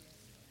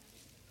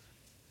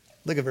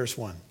 look at verse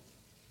 1.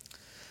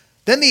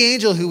 "Then the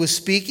angel who was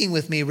speaking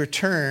with me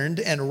returned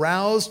and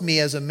roused me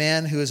as a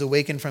man who is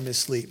awakened from his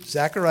sleep."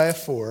 Zechariah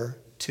 4,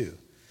 2.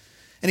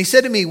 "And he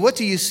said to me, 'What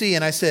do you see?'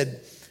 And I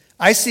said,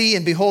 'I see,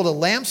 and behold, a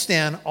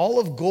lampstand all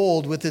of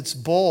gold with its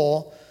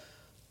bowl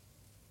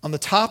on the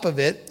top of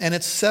it, and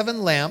its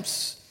 7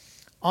 lamps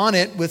on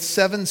it with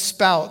 7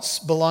 spouts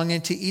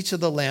belonging to each of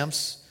the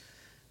lamps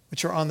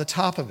which are on the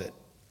top of it.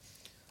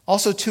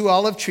 Also 2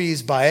 olive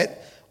trees by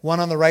it, one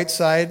on the right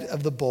side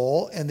of the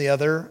bowl and the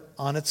other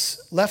on its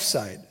left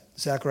side."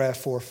 Zechariah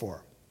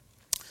 4:4.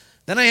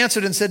 "Then I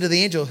answered and said to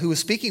the angel who was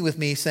speaking with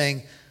me,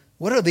 saying,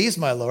 'What are these,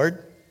 my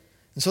Lord?'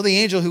 And so the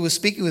angel who was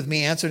speaking with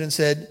me answered and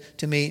said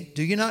to me,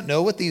 'Do you not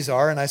know what these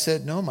are?' And I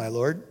said, 'No, my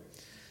Lord.'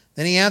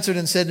 Then he answered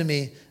and said to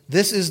me,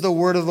 'This is the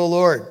word of the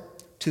Lord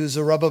to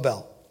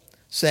Zerubbabel,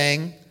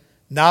 saying,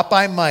 Not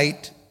by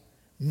might,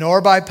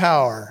 nor by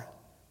power,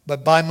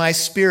 but by my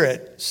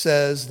Spirit,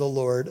 says the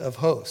Lord of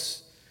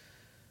hosts.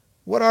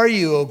 What are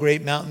you, O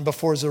great mountain,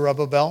 before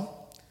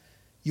Zerubbabel?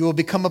 You will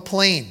become a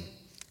plain,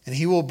 and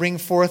he will bring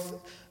forth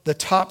the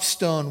top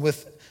stone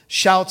with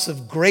shouts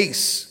of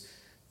grace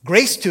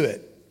to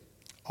it.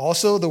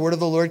 Also, the word of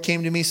the Lord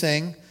came to me,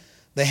 saying,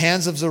 The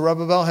hands of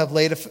Zerubbabel have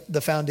laid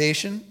the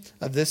foundation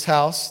of this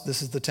house,"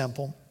 this is the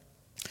temple,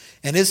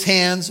 "and his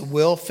hands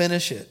will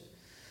finish it.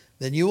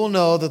 Then you will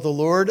know that the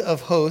Lord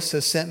of hosts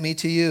has sent me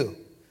to you.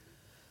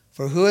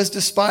 For who has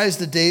despised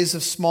the days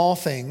of small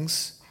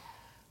things?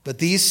 But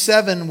these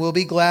 7 will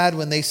be glad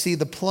when they see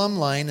the plumb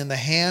line in the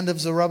hand of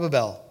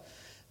Zerubbabel.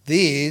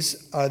 These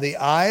are the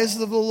eyes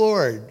of the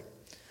Lord,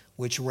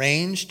 which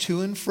range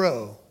to and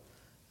fro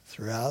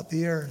throughout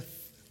the earth."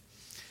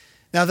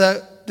 Now,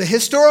 the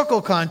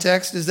historical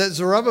context is that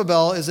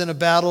Zerubbabel is in a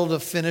battle to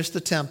finish the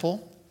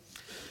temple.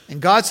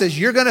 And God says,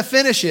 "You're going to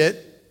finish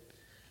it,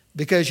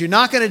 Because you're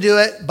not going to do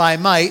it by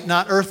might,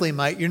 not earthly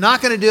might. You're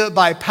not going to do it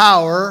by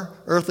power,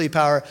 earthly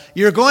power.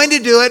 You're going to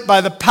do it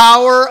by the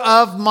power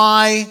of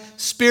my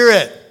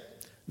Spirit.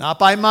 Not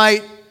by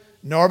might,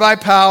 nor by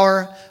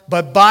power,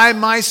 but by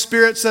my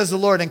Spirit, says the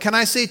Lord. And can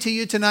I say to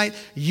you tonight,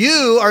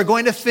 you are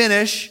going to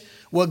finish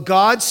what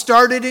God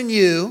started in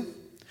you,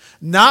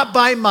 not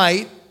by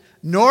might,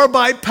 nor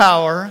by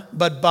power,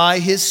 but by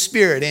His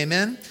Spirit.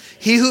 Amen?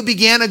 He who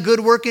began a good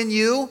work in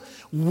you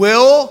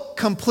will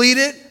complete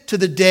it to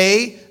the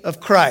day of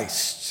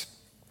Christ.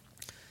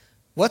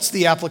 What's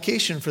the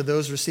application for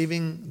those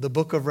receiving the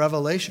book of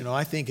Revelation? Oh,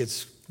 I think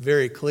it's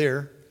very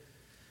clear.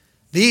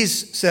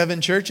 These 7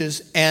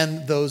 churches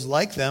and those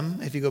like them,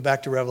 if you go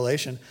back to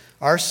Revelation,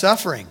 are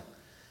suffering.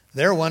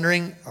 They're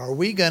wondering, are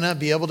we going to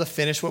be able to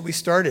finish what we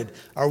started?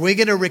 Are we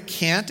going to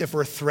recant if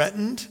we're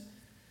threatened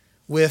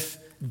with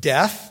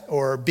death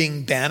or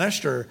being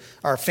banished or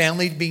our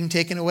family being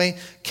taken away?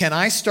 Can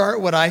I start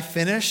what I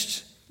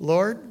finished,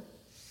 Lord?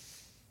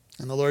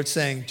 And the Lord's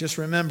saying, just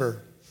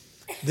remember,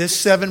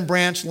 this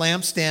 7-branch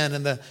lampstand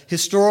and the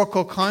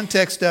historical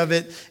context of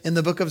it in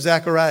the book of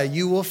Zechariah,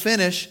 you will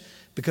finish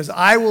because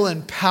I will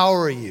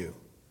empower you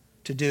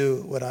to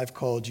do what I've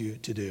called you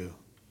to do.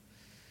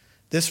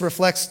 This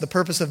reflects the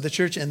purpose of the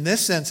church in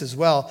this sense as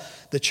well.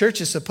 The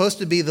church is supposed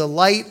to be the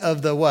light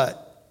of the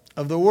what?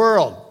 Of the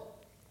world.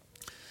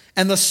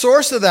 And the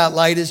source of that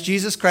light is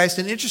Jesus Christ.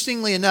 And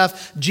interestingly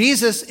enough,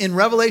 Jesus in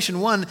Revelation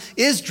 1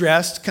 is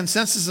dressed,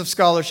 consensus of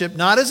scholarship,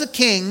 not as a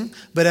king,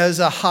 but as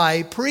a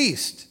high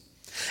priest.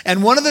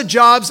 And one of the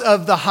jobs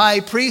of the high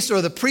priest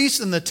or the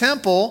priest in the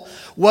temple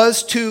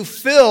was to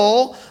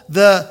fill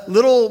the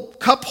little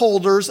cup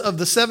holders of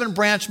the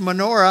 7-branch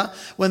menorah.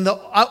 When the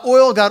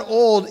oil got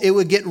old, it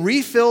would get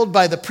refilled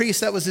by the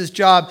priest. That was his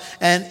job.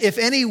 And if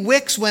any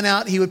wicks went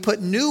out, he would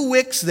put new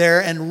wicks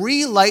there and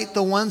relight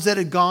the ones that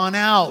had gone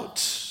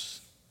out.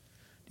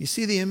 You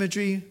see the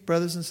imagery,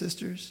 brothers and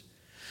sisters?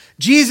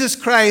 Jesus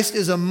Christ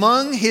is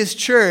among His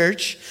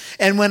church,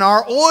 and when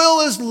our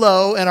oil is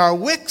low and our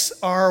wicks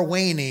are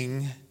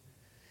waning,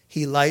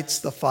 He lights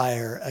the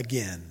fire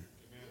again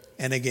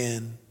and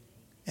again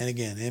and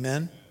again.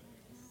 Amen?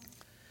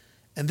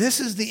 And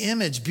this is the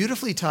image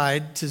beautifully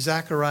tied to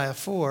Zechariah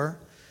 4,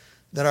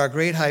 that our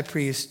great high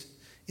priest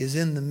is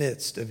in the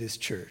midst of His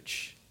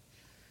church.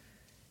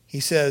 He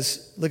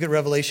says, look at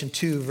Revelation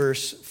 2,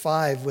 verse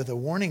 5 with a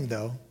warning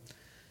though.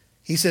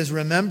 He says,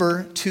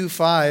 remember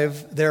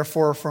 2:5,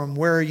 therefore from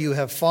where you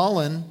have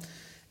fallen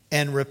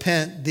and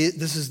repent.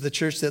 This is the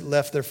church that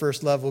left their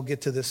first love. We'll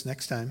get to this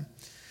next time.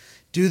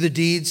 Do the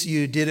deeds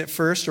you did at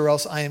first, or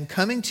else I am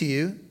coming to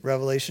you,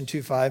 Revelation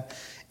 2:5,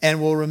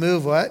 and will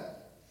remove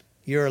what?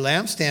 Your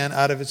lampstand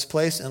out of its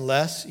place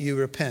unless you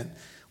repent.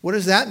 What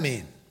does that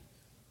mean?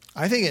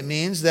 I think it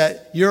means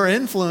that your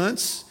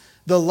influence,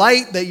 the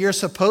light that you're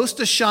supposed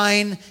to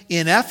shine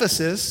in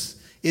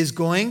Ephesus, is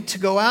going to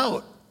go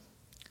out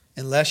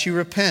unless you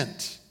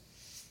repent.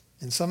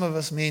 And some of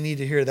us may need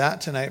to hear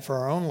that tonight for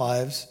our own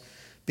lives,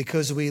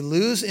 because we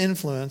lose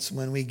influence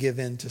when we give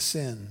in to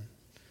sin.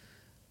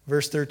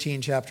 Verse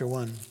 13, chapter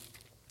 1.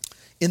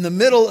 In the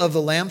middle of the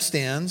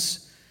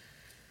lampstands,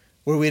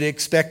 where we'd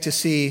expect to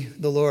see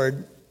the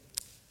Lord,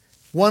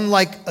 one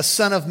like a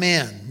son of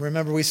man.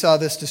 Remember, we saw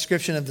this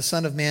description of the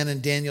son of man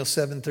in Daniel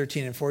 7,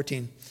 13 and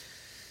 14.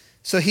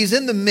 So he's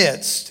in the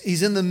midst.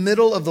 He's in the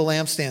middle of the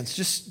lampstands.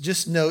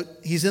 Just note,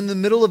 he's in the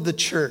middle of the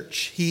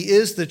church. He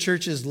is the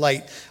church's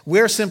light.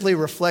 We're simply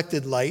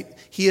reflected light.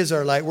 He is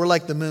our light. We're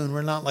like the moon.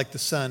 We're not like the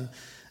sun.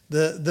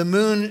 The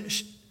moon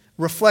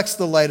reflects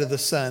the light of the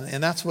sun,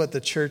 and that's what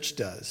the church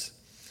does.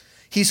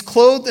 He's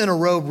clothed in a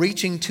robe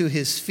reaching to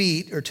his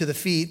feet, or to the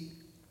feet.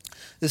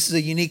 This is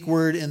a unique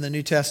word in the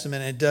New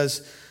Testament. It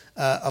does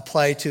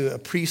apply to a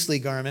priestly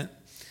garment.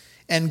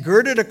 And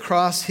girded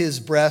across his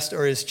breast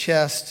or his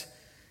chest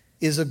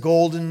is a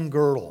golden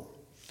girdle.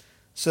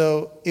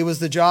 So it was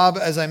the job,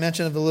 as I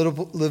mentioned, of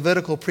the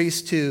Levitical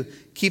priest to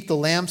keep the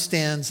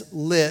lampstands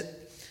lit.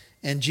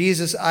 And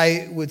Jesus,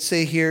 I would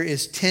say here,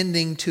 is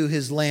tending to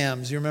his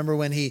lambs. You remember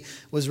when he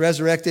was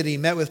resurrected, he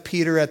met with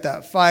Peter at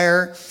that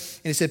fire. And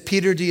he said,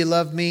 Peter, do you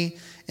love me?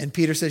 And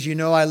Peter says, you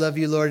know I love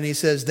you, Lord. And he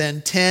says,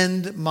 then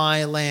tend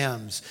my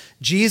lambs.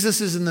 Jesus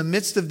is in the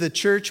midst of the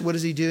church. What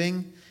is he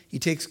doing? He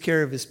takes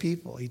care of his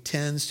people. He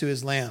tends to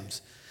his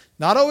lambs.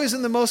 Not always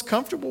in the most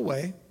comfortable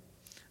way,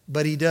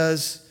 but he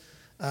does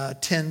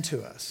tend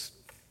to us.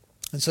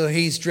 And so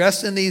he's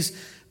dressed in these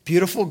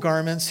beautiful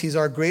garments. He's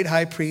our great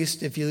high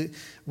priest. If you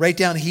write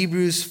down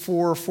Hebrews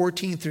 4,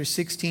 14 through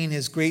 16,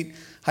 his great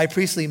high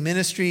priestly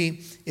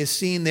ministry is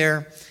seen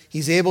there.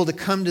 He's able to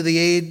come to the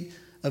aid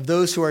of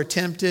those who are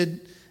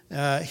tempted.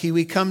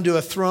 We come to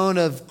a throne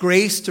of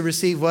grace to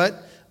receive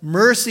what?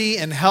 Mercy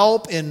and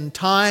help in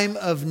time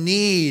of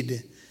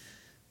need.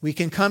 We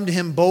can come to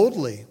him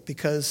boldly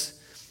because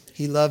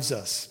he loves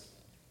us.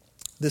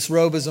 This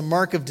robe is a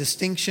mark of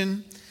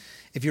distinction.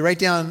 If you write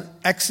down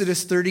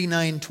Exodus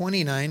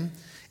 39:29,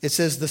 it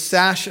says, the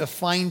sash of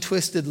fine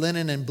twisted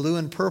linen and blue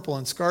and purple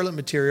and scarlet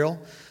material,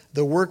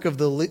 the work of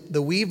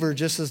the weaver,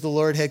 just as the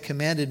Lord had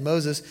commanded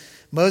Moses.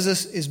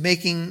 Moses is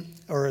making,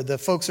 or the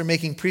folks are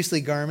making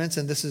priestly garments,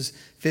 and this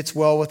fits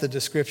well with the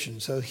description.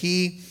 So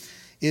he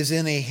is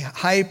in a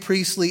high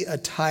priestly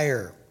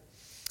attire.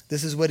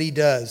 This is what he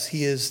does.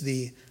 He is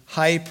the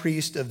high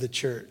priest of the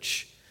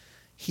church.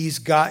 He's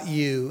got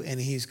you and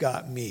he's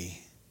got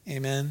me.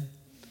 Amen.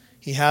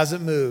 He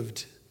hasn't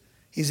moved.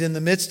 He's in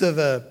the midst of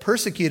a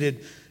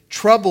persecuted,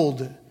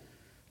 troubled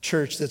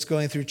church that's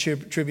going through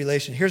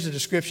tribulation. Here's a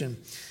description.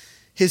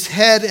 His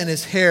head and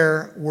his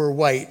hair were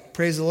white.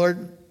 Praise the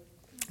Lord.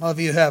 All of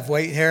you have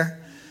white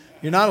hair.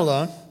 You're not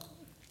alone.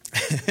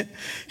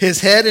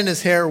 His head and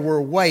his hair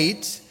were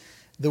white.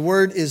 The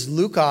word is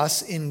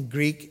leukos in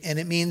Greek, and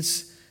it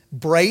means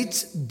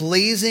bright,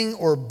 blazing,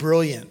 or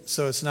brilliant.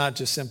 So it's not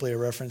just simply a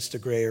reference to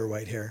gray or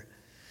white hair.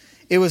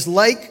 It was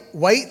like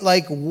white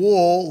like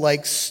wool,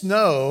 like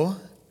snow,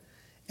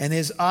 and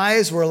his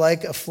eyes were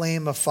like a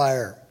flame of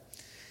fire.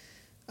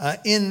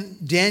 In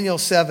Daniel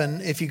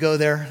 7, if you go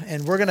there,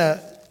 and we're going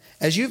to,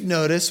 as you've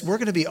noticed, we're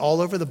going to be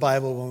all over the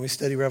Bible when we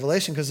study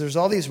Revelation because there's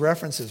all these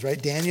references,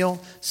 right?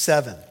 Daniel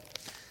 7.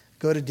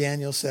 Go to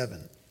Daniel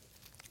 7.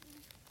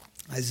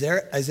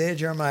 Isaiah,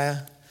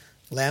 Jeremiah,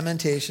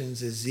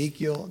 Lamentations,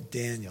 Ezekiel,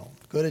 Daniel.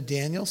 Go to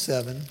Daniel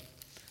 7.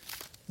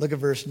 Look at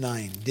verse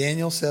 9.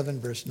 Daniel 7,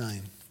 verse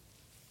 9.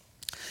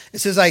 It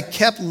says, I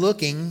kept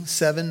looking,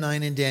 7,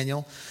 9 in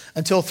Daniel,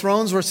 until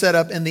thrones were set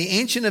up, and the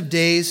Ancient of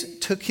Days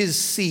took his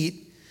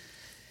seat.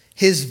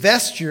 His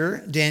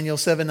vesture, Daniel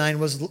 7, 9,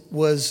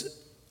 was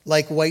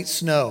like white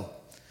snow.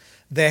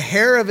 The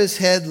hair of his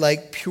head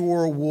like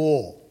pure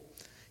wool.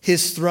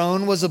 His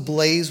throne was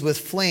ablaze with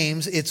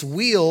flames. Its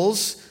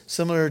wheels,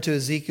 similar to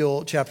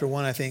Ezekiel chapter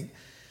 1, I think,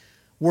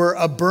 were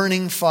a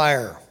burning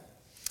fire.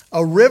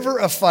 A river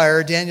of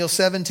fire, Daniel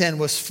 7:10,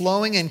 was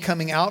flowing and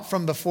coming out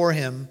from before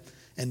him.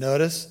 And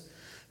notice,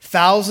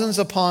 thousands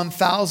upon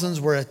thousands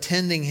were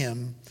attending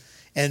him,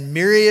 and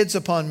myriads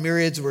upon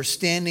myriads were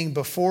standing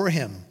before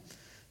him.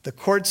 The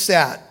court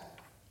sat,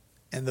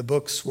 and the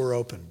books were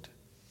opened.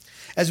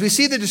 As we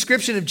see the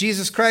description of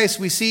Jesus Christ,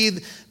 we see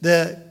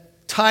the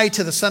tie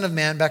to the Son of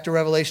Man, back to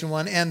Revelation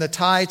 1, and the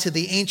tie to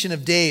the Ancient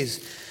of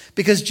Days.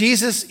 Because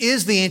Jesus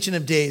is the Ancient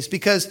of Days,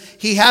 because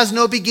he has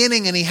no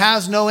beginning and he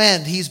has no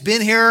end. He's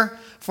been here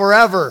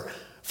forever.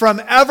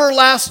 From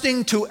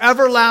everlasting to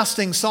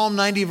everlasting, Psalm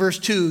 90 verse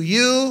 2,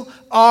 you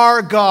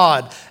are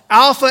God.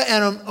 Alpha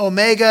and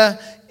Omega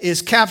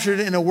is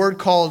captured in a word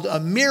called a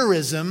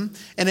merism,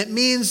 and it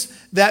means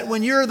that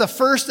when you're the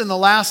first and the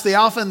last, the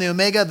Alpha and the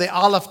Omega, the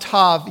Aleph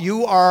Tav,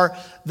 you are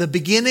the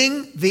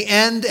beginning, the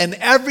end, and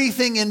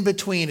everything in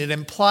between. It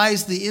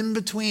implies the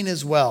in-between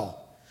as well.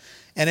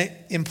 And it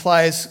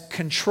implies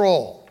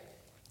control.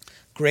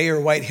 Gray or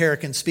white hair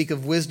can speak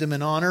of wisdom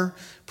and honor.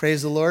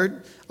 Praise the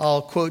Lord.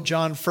 I'll quote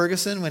John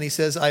Ferguson when he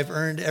says, I've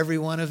earned every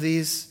one of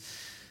these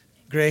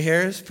gray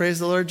hairs. Praise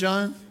the Lord,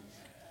 John.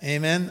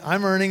 Amen.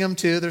 I'm earning them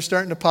too. They're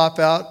starting to pop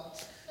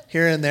out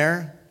here and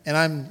there. And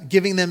I'm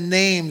giving them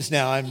names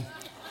now. I'm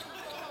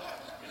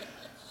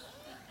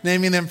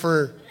naming them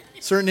for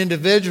certain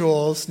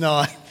individuals.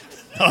 No,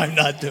 I'm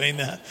not doing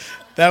that.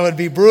 That would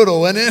be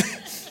brutal, wouldn't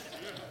it?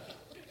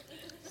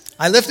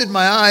 I lifted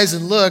my eyes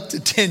and looked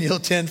at Daniel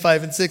 10,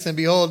 5, and 6, and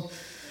behold,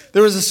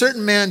 there was a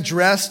certain man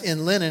dressed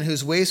in linen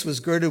whose waist was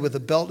girded with a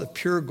belt of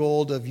pure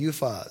gold of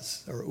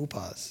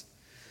Uphaz.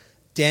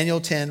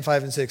 Daniel 10,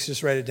 5, and 6,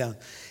 just write it down.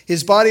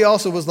 His body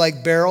also was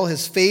like beryl.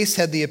 His face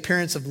had the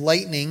appearance of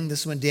lightning.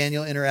 This is when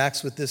Daniel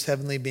interacts with this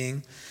heavenly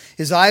being.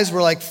 His eyes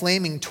were like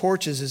flaming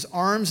torches. His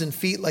arms and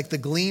feet like the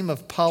gleam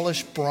of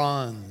polished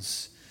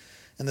bronze.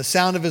 And the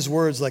sound of his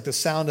words like the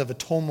sound of a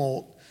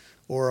tumult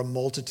or a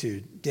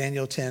multitude.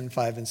 Daniel 10,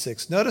 5, and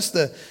 6. Notice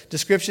the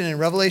description in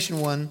Revelation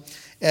 1.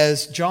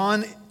 As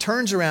John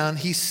turns around,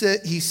 he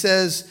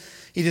describes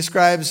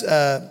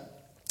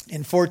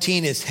in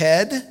 14 his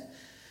head,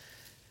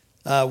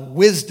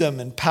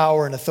 wisdom and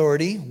power and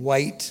authority,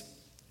 white,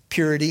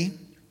 purity.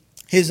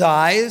 His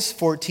eyes,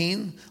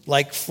 14,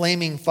 like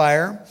flaming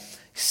fire,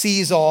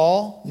 sees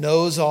all,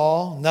 knows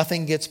all,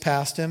 nothing gets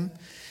past him.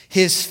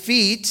 His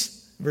feet,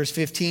 verse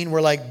 15,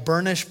 were like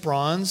burnished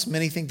bronze.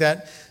 Many think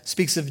that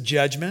speaks of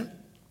judgment,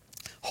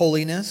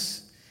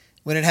 holiness,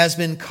 when it has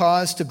been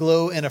caused to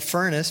glow in a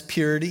furnace,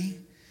 purity.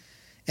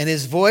 And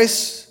his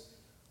voice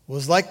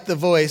was like the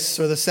voice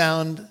or the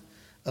sound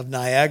of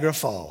Niagara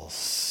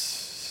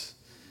Falls.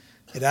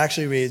 It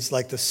actually reads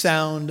like the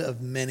sound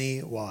of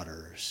many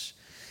waters.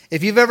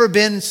 If you've ever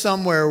been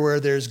somewhere where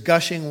there's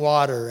gushing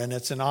water and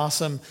it's an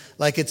awesome,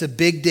 like it's a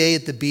big day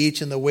at the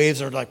beach and the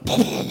waves are like,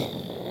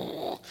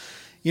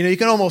 you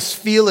can almost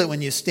feel it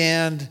when you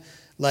stand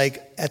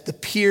like at the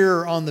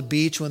pier on the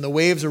beach when the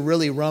waves are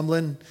really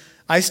rumbling.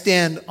 I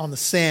stand on the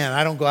sand.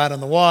 I don't go out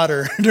on the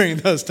water during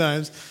those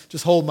times.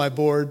 Just hold my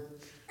board.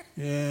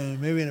 Yeah,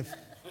 maybe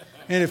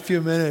in a few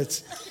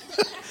minutes.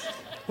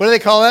 What do they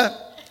call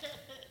that?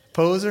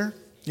 Poser?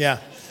 Yeah.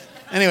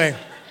 Anyway.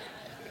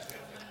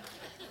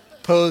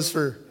 Pose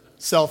for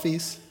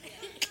selfies.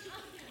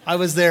 I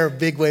was there,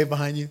 big wave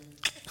behind you.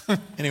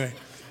 Anyway.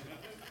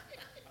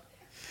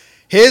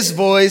 His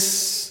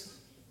voice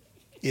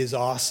is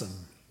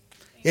awesome.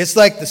 It's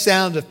like the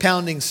sound of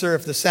pounding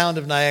surf, the sound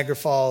of Niagara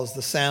Falls,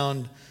 the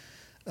sound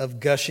of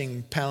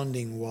gushing,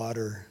 pounding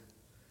water.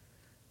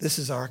 This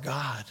is our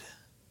God.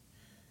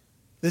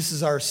 This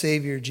is our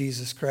Savior,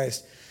 Jesus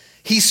Christ.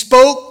 He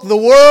spoke the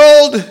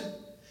world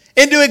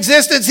into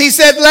existence. He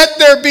said, "Let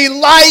there be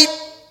light."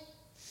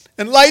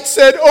 And light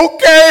said,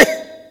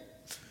 "Okay."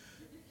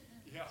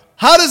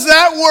 How does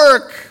that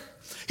work?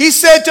 He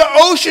said to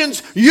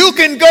oceans, "You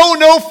can go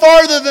no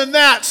farther than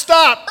that.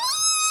 Stop."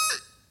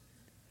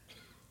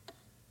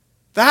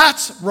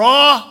 That's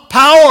raw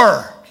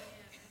power.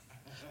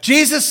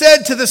 Jesus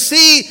said to the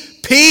sea,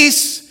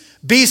 "Peace,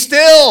 be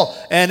still."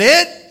 And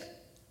it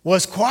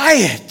was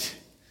quiet.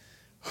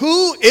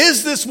 Who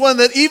is this one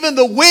that even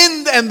the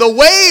wind and the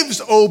waves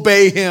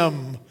obey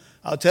him?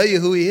 I'll tell you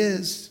who he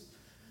is.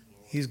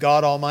 He's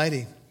God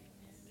Almighty.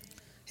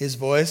 His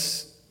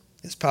voice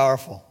is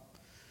powerful.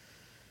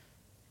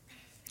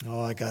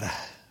 I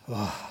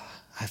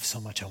have so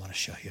much I want to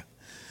show you.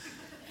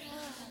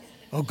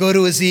 Oh, go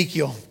to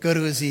Ezekiel. Go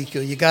to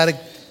Ezekiel. You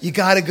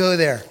gotta go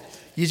there.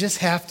 You just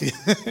have to.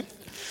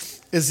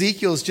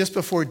 Ezekiel is just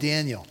before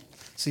Daniel,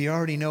 so you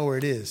already know where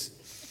it is.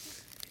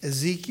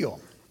 Ezekiel.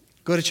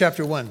 Go to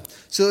chapter 1.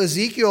 So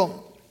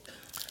Ezekiel,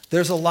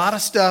 there's a lot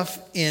of stuff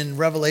in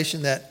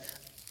Revelation that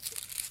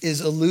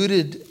is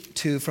alluded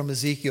to from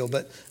Ezekiel,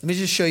 but let me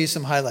just show you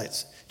some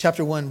highlights.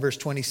 Chapter 1, verse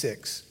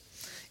 26.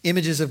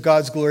 Images of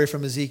God's glory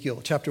from Ezekiel,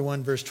 chapter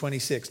 1, verse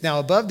 26. Now,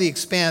 above the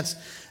expanse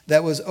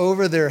that was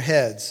over their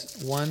heads,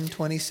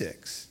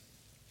 1:26,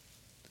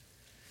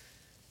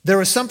 there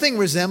was something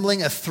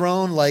resembling a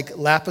throne like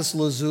lapis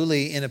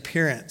lazuli in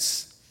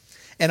appearance.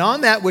 And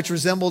on that which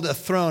resembled a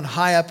throne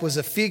high up was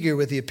a figure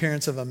with the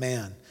appearance of a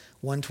man,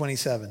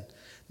 1:27.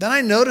 Then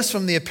I noticed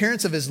from the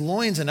appearance of his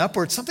loins and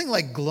upward something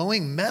like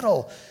glowing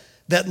metal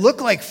that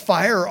looked like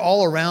fire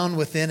all around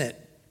within it.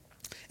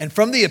 And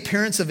from the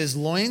appearance of his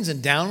loins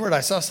and downward,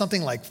 I saw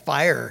something like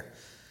fire.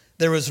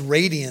 There was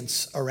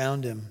radiance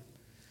around him.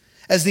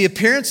 As the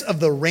appearance of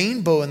the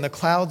rainbow in the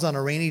clouds on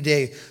a rainy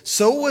day,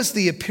 so was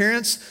the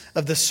appearance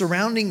of the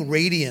surrounding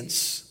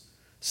radiance.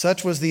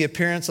 Such was the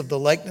appearance of the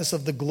likeness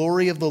of the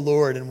glory of the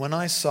Lord. And when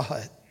I saw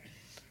it,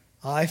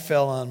 I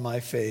fell on my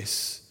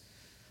face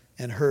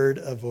and heard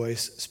a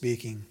voice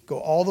speaking. Go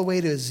all the way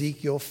to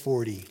Ezekiel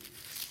 40.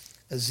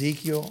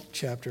 Ezekiel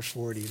chapter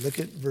 40. Look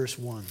at verse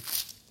 1.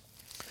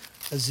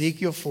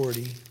 Ezekiel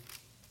 40,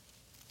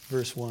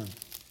 verse 1.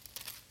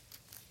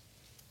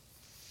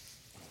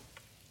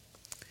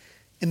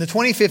 In the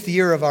 25th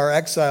year of our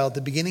exile, at the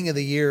beginning of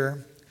the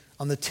year,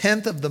 on the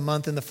 10th of the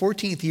month, in the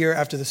 14th year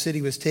after the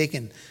city was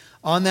taken,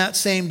 on that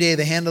same day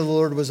the hand of the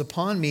Lord was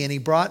upon me, and he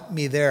brought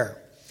me there.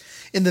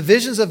 In the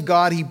visions of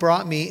God, he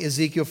brought me,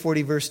 Ezekiel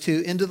 40, verse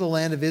 2, into the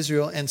land of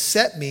Israel and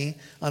set me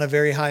on a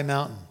very high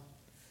mountain.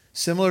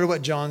 Similar to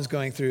what John's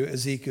going through,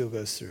 Ezekiel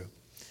goes through.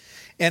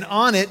 And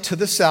on it, to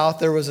the south,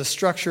 there was a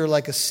structure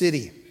like a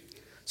city.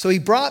 So he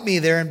brought me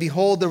there, and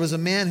behold, there was a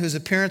man whose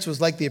appearance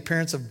was like the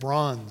appearance of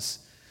bronze,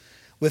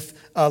 with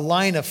a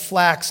line of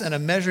flax and a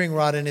measuring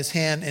rod in his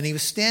hand, and he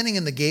was standing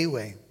in the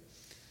gateway.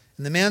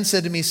 And the man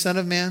said to me, "Son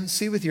of man,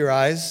 see with your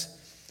eyes,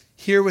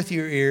 hear with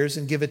your ears,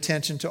 and give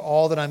attention to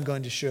all that I'm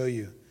going to show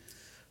you.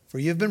 For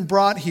you have been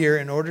brought here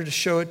in order to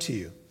show it to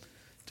you.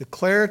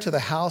 Declare to the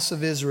house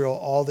of Israel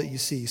all that you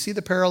see." You see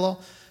the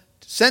parallel?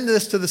 Send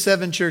this to the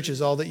 7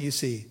 churches, all that you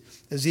see.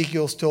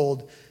 Ezekiel's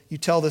told, you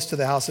tell this to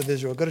the house of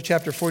Israel. Go to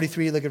chapter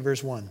 43, look at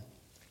verse 1.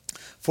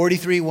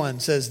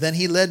 43:1 says, "Then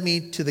he led me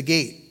to the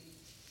gate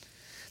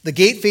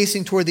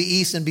facing toward the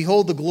east, and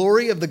behold, the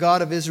glory of the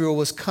God of Israel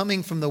was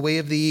coming from the way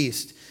of the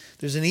east."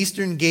 There's an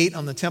eastern gate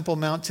on the Temple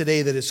Mount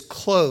today that is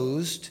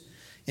closed,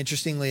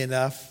 interestingly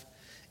enough,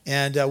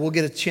 and we'll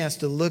get a chance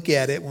to look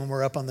at it when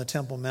we're up on the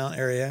Temple Mount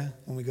area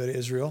when we go to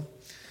Israel.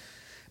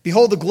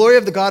 "Behold, the glory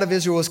of the God of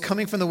Israel was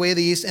coming from the way of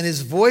the east, and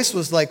his voice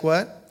was like"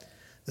 what?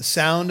 "The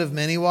sound of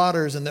many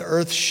waters, and the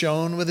earth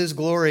shone with his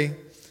glory.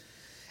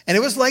 And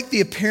it was like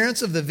the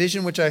appearance of the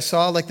vision which I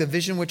saw, like the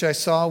vision which I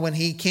saw when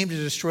he came to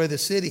destroy the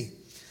city.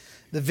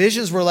 The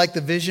visions were like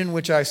the vision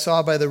which I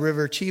saw by the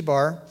river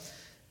Chebar,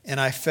 and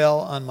I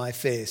fell on my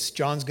face."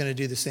 John's going to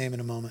do the same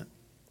in a moment.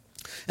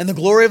 "And the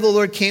glory of the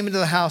Lord came into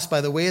the house by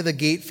the way of the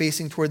gate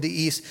facing toward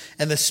the east,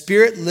 and the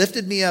Spirit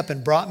lifted me up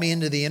and brought me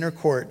into the inner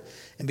court.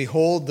 And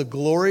behold, the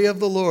glory of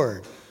the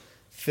Lord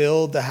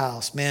filled the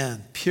house."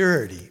 Man,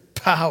 purity,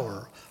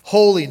 power,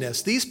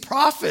 holiness. These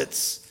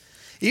prophets,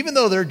 even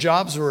though their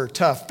jobs were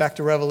tough, back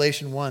to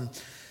Revelation 1,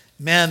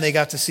 man, they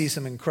got to see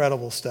some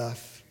incredible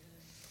stuff.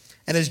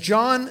 And as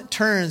John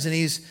turns and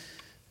he's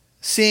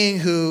seeing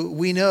who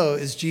we know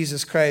is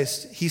Jesus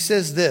Christ, he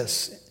says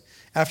this,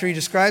 after he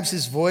describes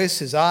his voice,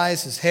 his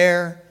eyes, his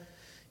hair,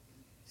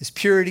 his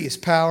purity, his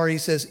power, he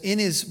says, "In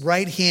his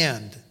right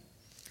hand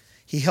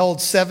he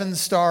held 7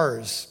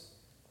 stars.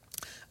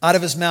 Out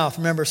of his mouth,"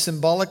 remember,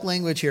 symbolic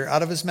language here,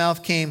 "out of his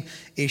mouth came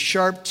a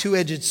sharp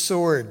 2-edged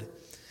sword,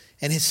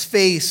 and his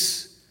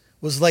face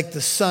was like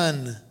the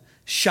sun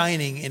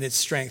shining in its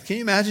strength." Can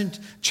you imagine?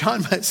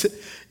 John might say,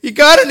 "You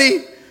got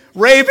any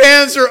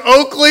Ray-Bans or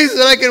Oakleys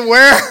that I can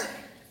wear?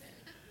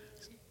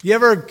 You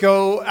ever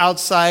go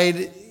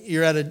outside,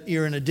 you're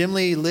in a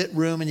dimly lit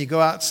room and you go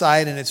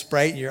outside and it's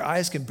bright and your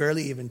eyes can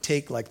barely even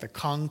take like the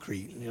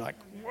concrete. And you're like,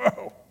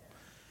 whoa.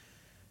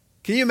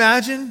 Can you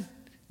imagine?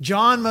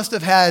 John must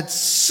have had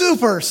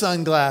super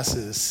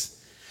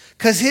sunglasses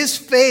because his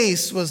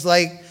face was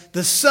like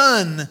the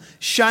sun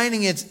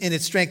shining in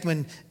its strength.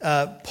 When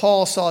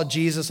Paul saw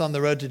Jesus on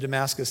the road to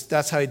Damascus,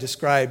 that's how he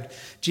described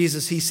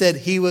Jesus. He said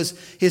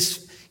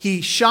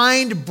he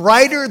shined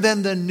brighter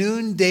than the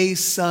noonday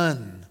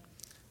sun.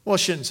 Well, it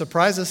shouldn't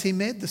surprise us. He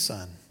made the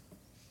sun.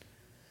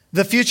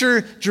 The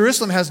future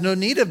Jerusalem has no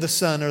need of the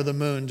sun or the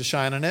moon to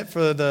shine on it,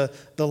 for the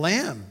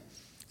Lamb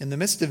in the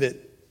midst of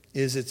it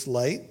is its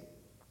light.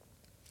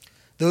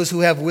 Those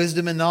who have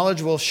wisdom and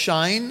knowledge will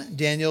shine,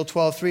 Daniel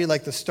 12:3,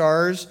 like the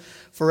stars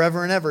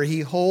forever and ever. He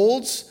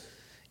holds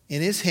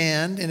in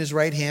his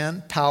right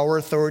hand, power,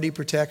 authority,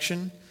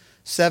 protection,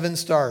 7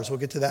 stars. We'll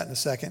get to that in a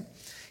second.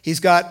 He's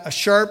got a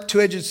sharp,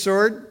 two-edged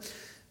sword,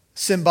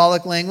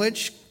 symbolic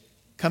language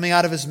coming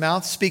out of his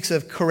mouth, speaks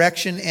of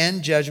correction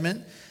and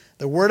judgment.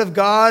 The word of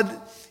God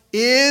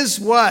is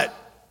what?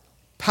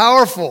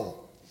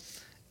 Powerful.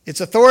 It's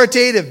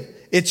authoritative.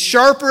 It's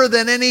sharper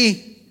than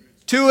any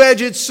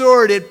two-edged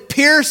sword. It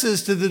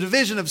pierces to the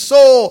division of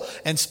soul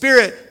and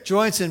spirit,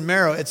 joints and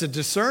marrow. It's a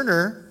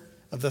discerner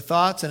of the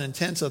thoughts and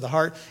intents of the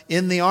heart.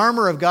 In the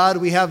armor of God,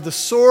 we have the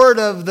sword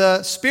of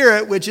the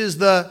Spirit, which is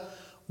the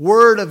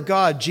Word of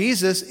God.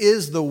 Jesus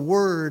is the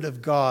Word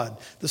of God.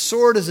 The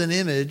sword is an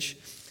image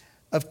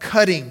of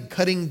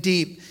cutting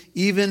deep,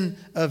 even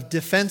of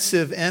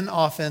defensive and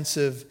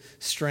offensive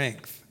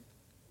strength.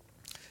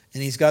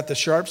 And he's got the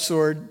sharp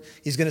sword.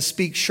 He's going to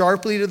speak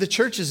sharply to the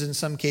churches in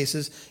some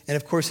cases. And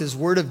of course, his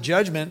word of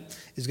judgment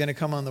is going to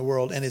come on the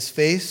world. And his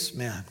face,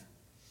 man,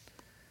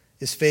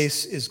 his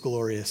face is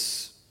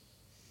glorious.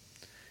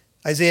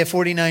 Isaiah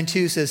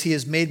 49:2 says, he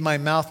has made my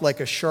mouth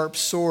like a sharp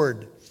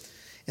sword.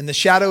 In the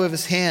shadow of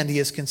his hand, he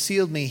has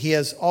concealed me. He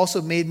has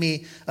also made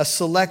me a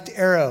select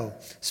arrow.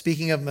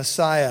 Speaking of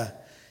Messiah,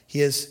 he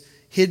has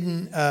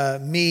hidden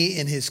me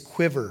in his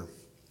quiver.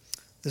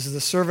 This is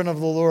the servant of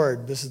the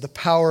Lord. This is the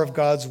power of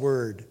God's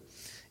word.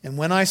 And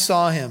when I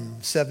saw him,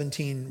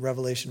 17,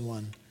 Revelation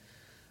 1,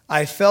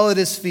 I fell at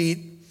his feet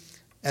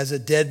as a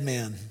dead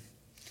man.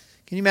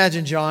 Can you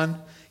imagine John?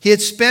 He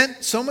had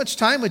spent so much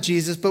time with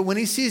Jesus, but when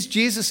he sees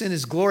Jesus in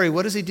his glory,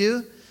 what does he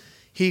do?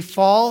 He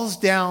falls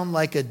down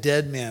like a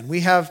dead man. We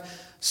have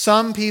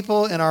some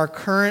people in our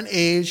current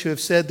age who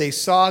have said they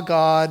saw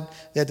God.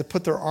 They had to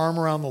put their arm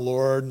around the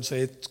Lord and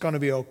say, it's going to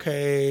be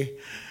okay.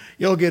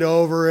 You'll get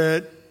over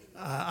it.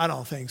 I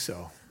don't think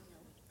so.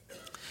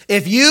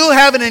 If you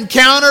have an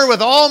encounter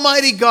with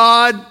Almighty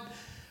God,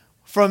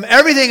 from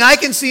everything I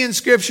can see in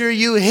Scripture,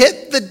 you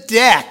hit the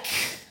deck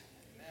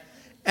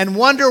and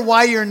wonder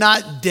why you're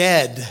not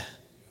dead.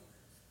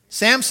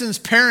 Samson's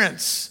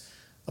parents,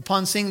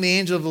 upon seeing the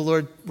angel of the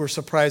Lord, were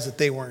surprised that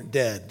they weren't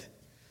dead.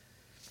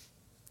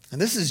 And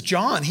this is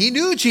John. He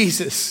knew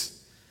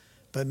Jesus.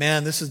 But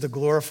man, this is the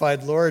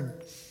glorified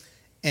Lord.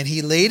 And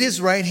he laid his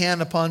right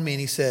hand upon me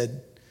and he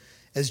said,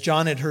 as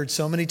John had heard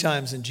so many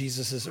times in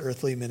Jesus'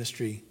 earthly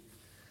ministry,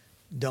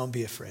 don't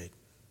be afraid.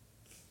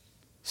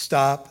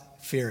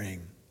 Stop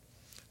fearing.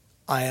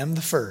 I am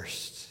the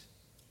first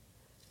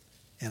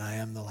and I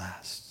am the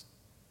last.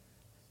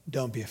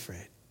 Don't be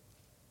afraid.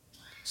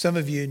 Some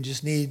of you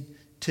just need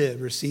to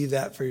receive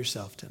that for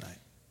yourself tonight.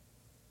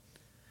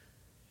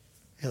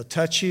 He'll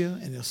touch you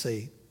and he'll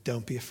say,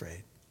 don't be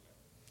afraid.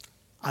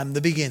 I'm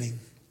the beginning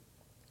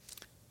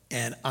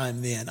and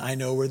I'm the end. I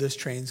know where this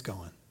train's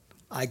going.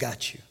 I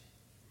got you.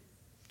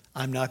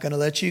 I'm not going to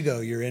let you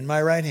go. You're in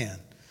my right hand.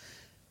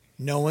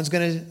 No one's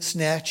going to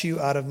snatch you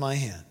out of my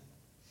hand.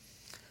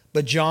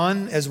 But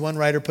John, as one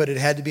writer put it,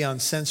 had to be on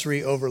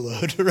sensory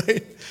overload,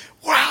 right?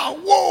 Wow,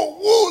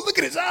 whoa, look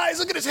at his eyes,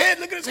 look at his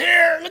head, look at his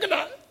hair, look at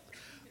that.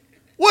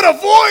 What a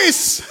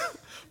voice!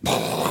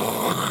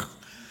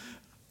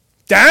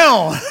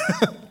 Down.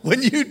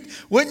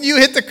 Wouldn't you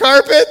hit the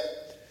carpet?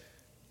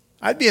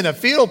 I'd be in a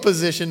fetal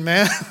position,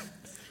 man.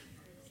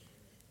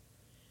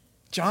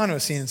 John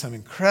was seeing some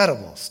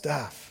incredible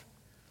stuff.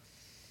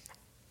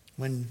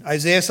 When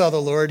Isaiah saw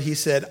the Lord, he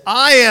said,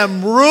 I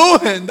am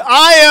ruined.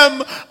 I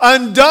am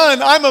undone.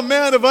 I'm a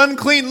man of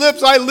unclean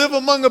lips. I live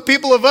among a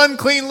people of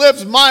unclean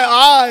lips. My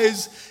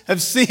eyes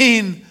have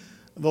seen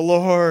the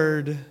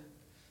Lord.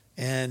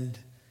 And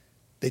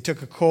they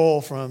took a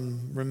coal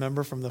from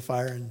the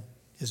fire, and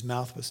his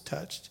mouth was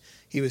touched.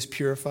 He was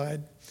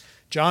purified.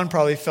 John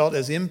probably felt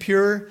as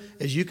impure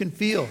as you can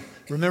feel.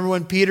 Remember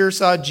when Peter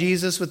saw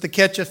Jesus with the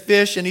catch of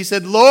fish, and he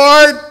said,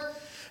 Lord,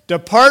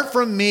 depart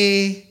from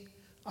me.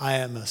 I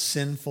am a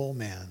sinful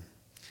man.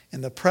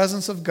 In the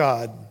presence of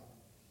God,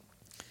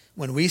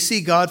 when we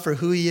see God for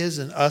who he is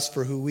and us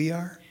for who we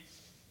are,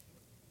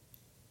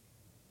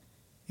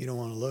 you don't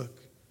want to look.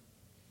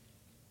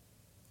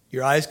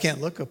 Your eyes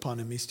can't look upon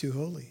him. He's too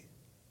holy.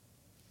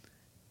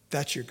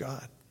 That's your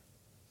God.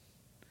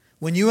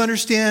 When you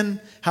understand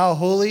how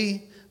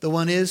holy the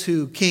one is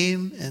who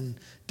came and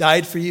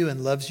died for you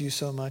and loves you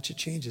so much. It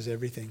changes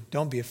everything.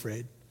 Don't be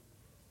afraid.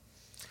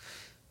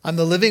 I'm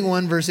the living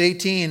one, verse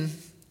 18.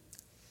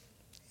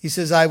 He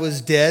says, I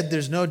was dead.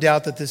 There's no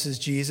doubt that this is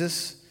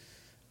Jesus.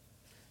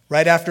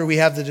 Right after we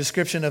have the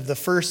description of the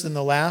first and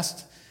the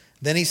last,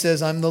 then he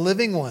says, I'm the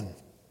living one.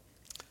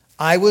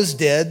 I was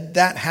dead.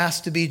 That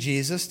has to be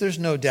Jesus. There's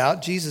no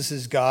doubt. Jesus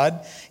is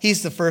God.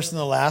 He's the first and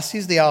the last.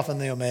 He's the Alpha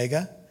and the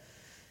Omega.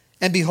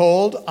 And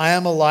behold, I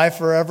am alive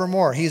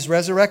forevermore. He's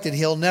resurrected.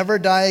 He'll never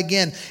die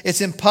again. It's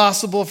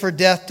impossible for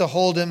death to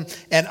hold him.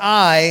 And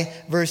I,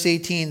 verse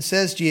 18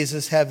 says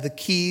Jesus, have the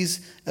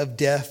keys of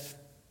death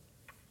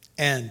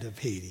and of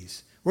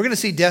Hades. We're going to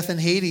see death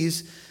and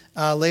Hades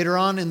later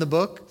on in the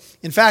book.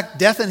 In fact,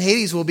 death and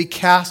Hades will be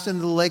cast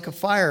into the lake of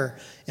fire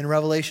in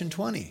Revelation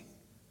 20.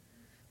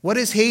 What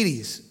is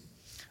Hades?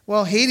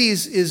 Well,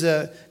 Hades is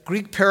a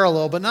Greek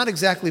parallel, but not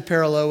exactly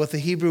parallel with the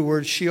Hebrew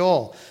word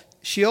Sheol.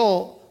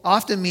 Sheol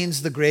often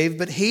means the grave,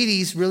 but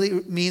Hades really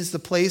means the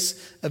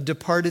place of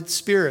departed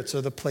spirits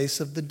or the place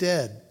of the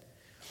dead.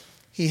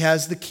 He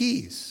has the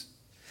keys.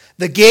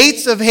 The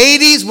gates of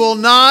Hades will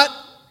not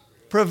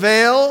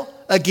prevail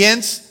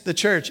against the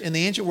church. In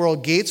the ancient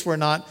world, gates were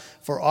not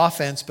for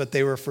offense, but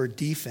they were for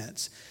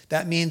defense.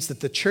 That means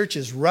that the church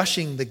is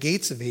rushing the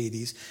gates of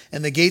Hades,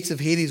 and the gates of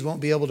Hades won't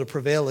be able to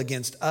prevail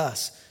against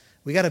us.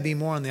 We got to be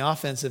more on the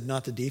offensive,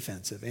 not the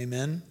defensive.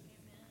 Amen?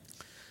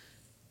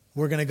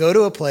 We're going to go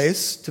to a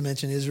place, to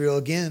mention Israel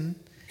again,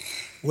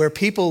 where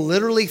people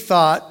literally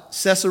thought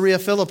Caesarea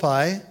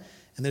Philippi,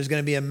 and there's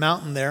going to be a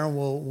mountain there, and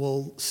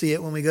we'll see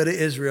it when we go to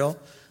Israel,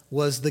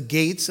 was the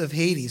gates of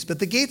Hades. But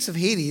the gates of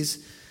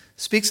Hades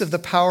speaks of the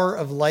power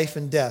of life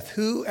and death.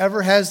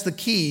 Whoever has the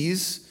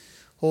keys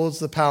holds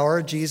the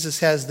power.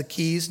 Jesus has the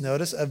keys,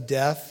 notice, of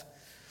death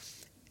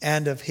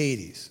and of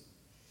Hades.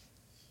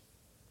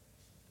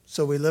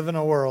 So we live in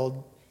a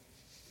world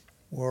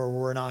where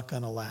we're not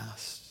going to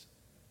last.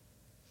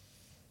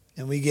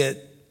 And we get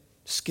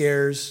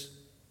scares,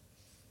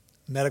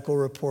 medical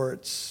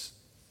reports,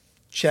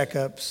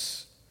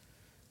 checkups.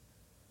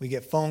 We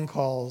get phone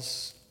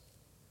calls,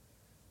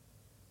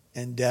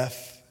 and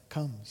death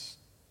comes.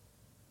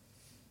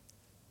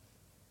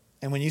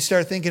 And when you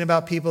start thinking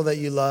about people that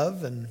you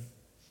love and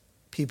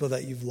people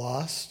that you've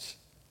lost,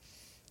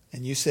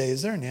 and you say,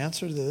 is there an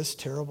answer to this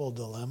terrible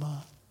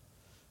dilemma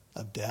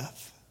of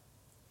death?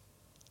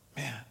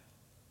 Man,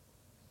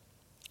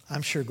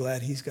 I'm sure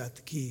glad he's got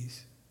the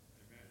keys.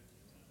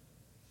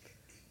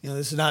 You know,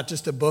 this is not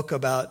just a book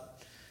about,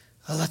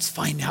 let's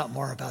find out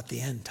more about the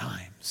end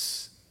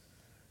times.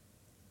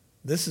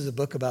 This is a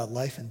book about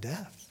life and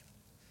death.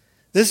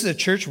 This is a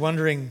church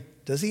wondering,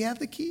 does he have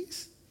the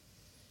keys?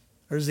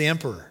 Or is the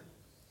emperor?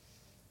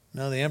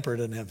 No, the emperor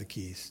doesn't have the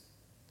keys.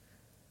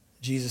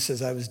 Jesus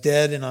says, I was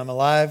dead and I'm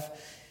alive.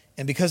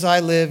 And because I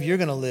live, you're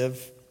going to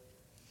live.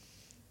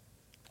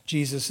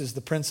 Jesus is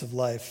the Prince of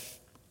Life.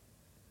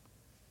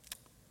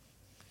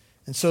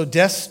 And so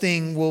death's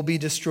sting will be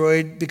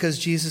destroyed because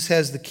Jesus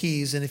has the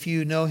keys. And if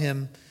you know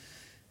him,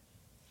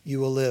 you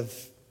will live.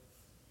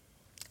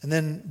 And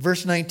then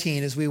verse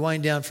 19, as we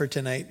wind down for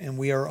tonight, and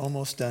we are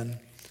almost done.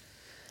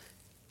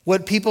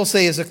 What people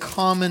say is a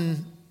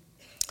common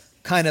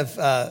kind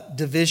of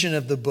division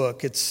of the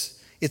book.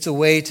 It's a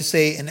way to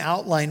say an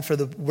outline for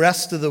the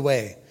rest of the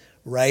way.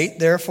 Right,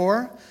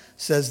 therefore,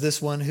 says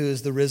this one who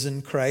is the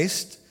risen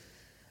Christ,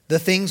 the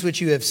things which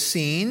you have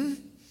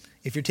seen.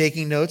 If you're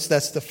taking notes,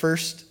 that's the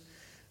first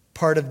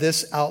part of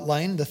this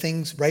outline. The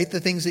things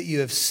that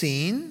you have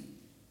seen,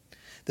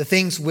 the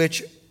things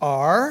which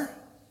are,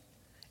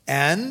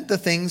 and the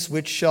things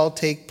which shall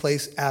take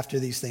place after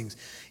these things.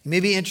 You may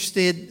be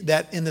interested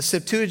that in the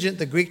Septuagint,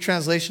 the Greek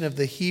translation of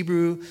the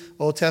Hebrew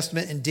Old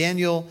Testament, in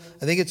Daniel,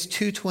 I think it's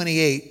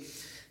 2:28,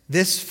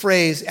 this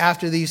phrase,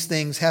 after these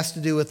things, has to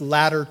do with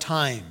latter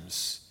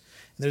times.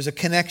 There's a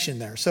connection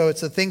there. So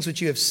it's the things which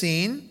you have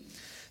seen,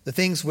 the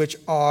things which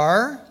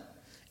are,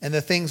 and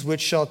the things which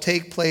shall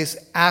take place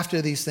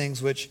after these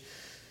things, which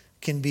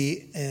can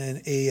be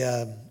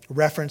a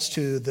reference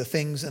to the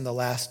things in the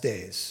last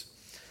days.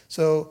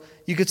 So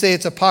you could say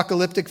it's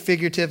apocalyptic,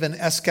 figurative, and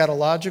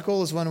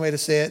eschatological is one way to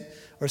say it.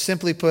 Or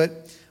simply put,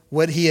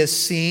 what he has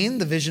seen,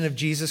 the vision of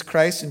Jesus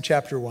Christ in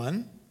chapter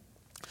 1.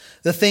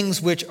 The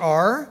things which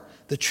are,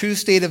 the true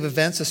state of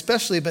events,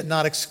 especially but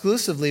not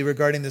exclusively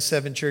regarding the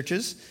 7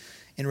 churches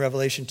in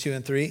Revelation 2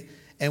 and 3.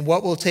 And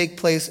what will take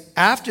place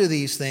after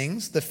these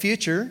things, the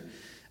future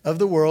of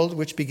the world,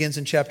 which begins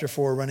in chapter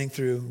 4, running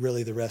through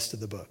really the rest of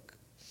the book.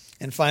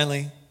 And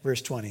finally,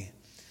 verse 20.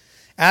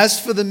 As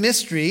for the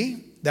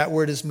mystery, that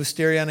word is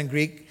mysterion in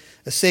Greek,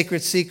 a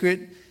sacred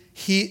secret,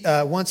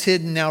 once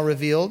hidden, now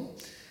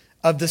revealed,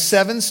 of the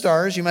 7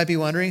 stars. You might be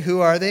wondering,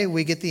 who are they?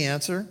 We get the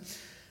answer.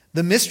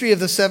 The mystery of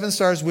the 7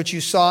 stars which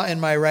you saw in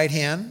my right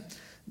hand,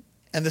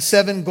 and the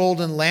 7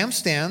 golden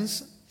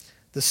lampstands.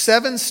 The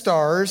 7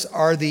 stars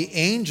are the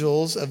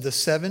angels of the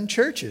 7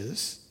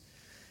 churches,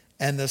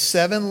 and the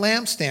 7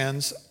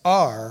 lampstands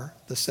are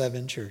the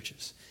 7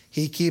 churches.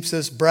 He keeps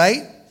us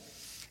bright,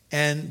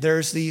 and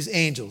there's these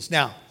angels.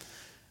 Now,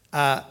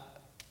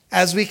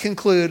 as we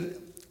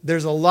conclude,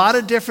 there's a lot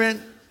of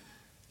different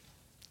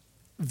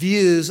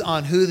views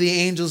on who the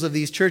angels of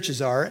these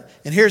churches are.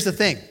 And here's the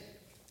thing.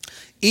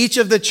 Each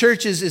of the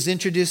churches is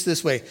introduced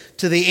this way.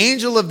 To the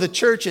angel of the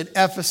church at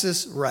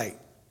Ephesus, write.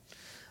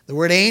 The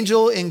word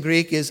angel in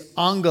Greek is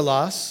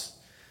angelos.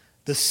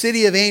 The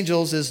city of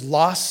angels is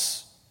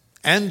Los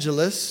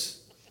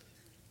Angeles.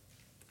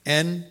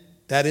 And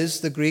that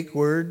is the Greek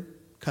word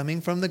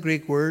coming from the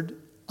Greek word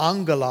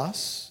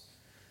angelos.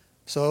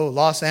 So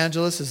Los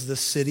Angeles is the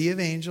city of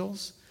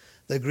angels.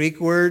 The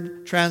Greek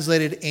word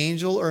translated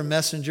angel or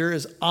messenger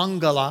is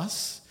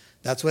angelos.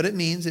 That's what it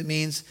means. It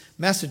means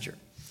messenger.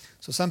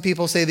 So some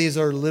people say these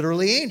are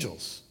literally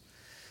angels.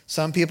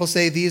 Some people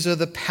say these are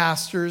the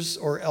pastors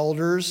or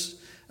elders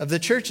of the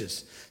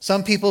churches.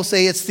 Some people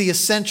say it's the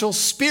essential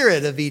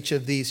spirit of each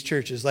of these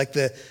churches, like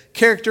the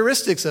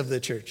characteristics of the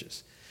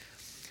churches.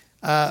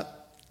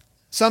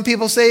 Some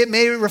people say it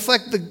may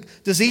reflect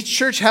does each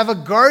church have a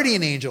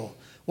guardian angel?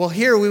 Well,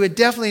 here we would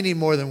definitely need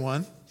more than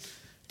one.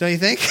 Don't you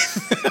think?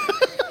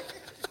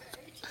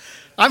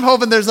 I'm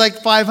hoping there's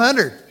like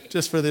 500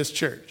 just for this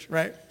church,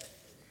 right?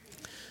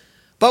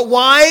 But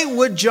why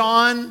would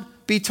John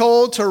be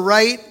told to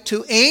write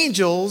to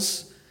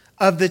angels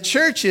of the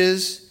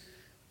churches?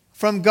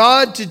 From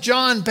God to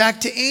John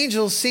back to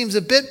angels seems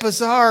a bit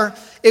bizarre.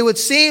 It would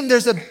seem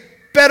there's a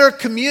better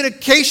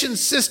communication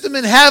system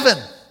in heaven.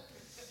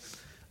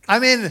 I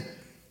mean,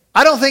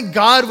 I don't think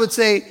God would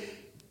say,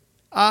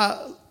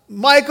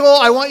 Michael,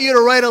 I want you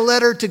to write a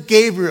letter to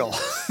Gabriel.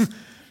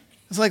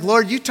 It's like,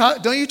 Lord,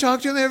 don't you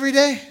talk to him every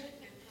day?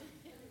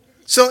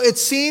 So it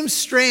seems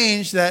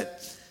strange that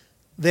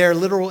they're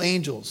literal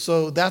angels.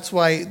 So that's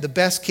why the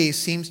best case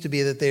seems to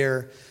be that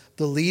they're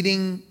the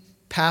leading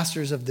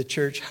pastors of the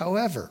church.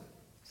 However,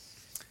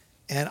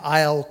 and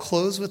I'll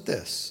close with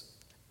this.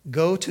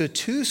 Go to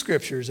 2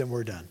 scriptures and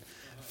we're done.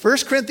 1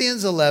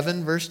 Corinthians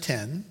 11, verse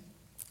 10.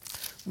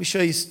 Let me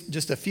show you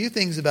just a few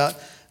things about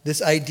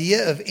this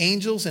idea of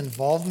angels'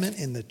 involvement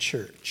in the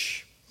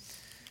church.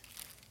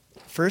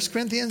 1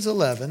 Corinthians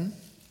 11,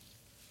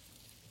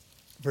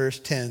 verse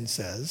 10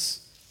 says,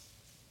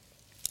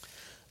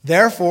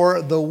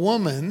 therefore, the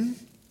woman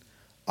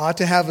ought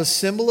to have a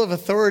symbol of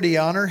authority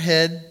on her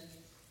head.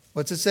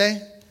 What's it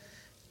say?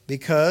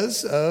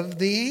 Because of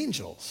the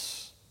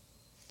angels.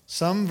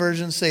 Some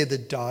versions say the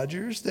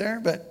Dodgers there,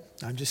 but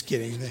I'm just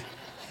kidding.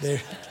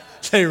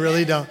 They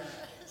really don't.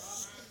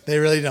 They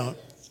really don't.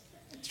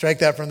 Strike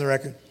that from the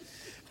record.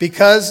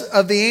 Because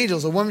of the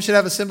angels. A woman should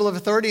have a symbol of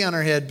authority on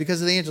her head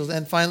because of the angels.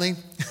 And finally,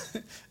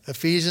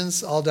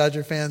 Ephesians, all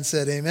Dodger fans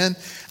said amen.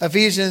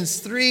 Ephesians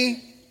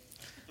 3,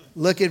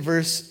 look at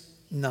verse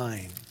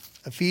 9.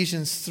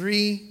 Ephesians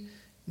 3,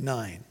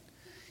 9.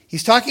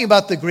 He's talking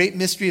about the great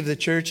mystery of the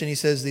church, and he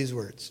says these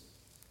words.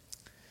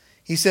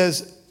 He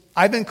says,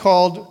 I've been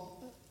called,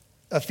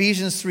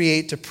 Ephesians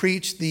 3:8, to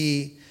preach to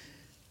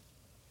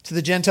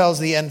the Gentiles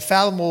the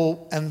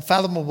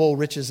unfathomable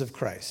riches of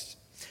Christ,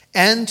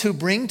 and to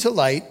bring to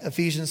light,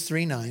 Ephesians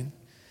 3:9,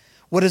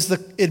 what is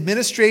the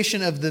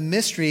administration of the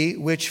mystery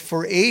which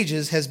for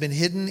ages has been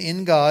hidden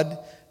in God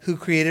who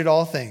created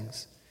all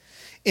things,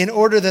 in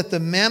order that the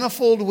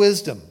manifold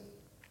wisdom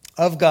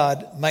of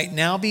God might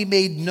now be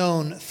made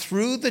known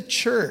through the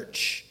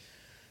church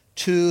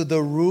to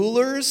the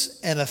rulers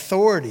and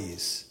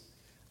authorities.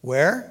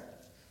 Where?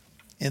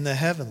 In the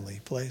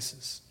heavenly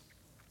places.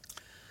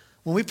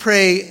 When we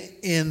pray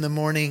in the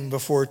morning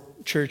before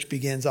church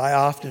begins, I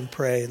often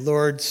pray,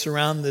 Lord,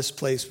 surround this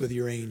place with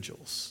your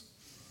angels.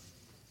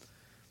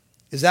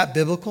 Is that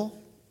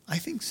biblical? I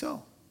think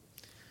so.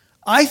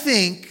 I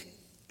think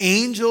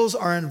angels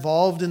are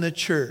involved in the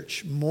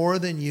church more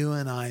than you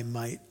and I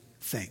might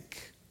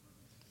think.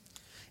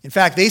 In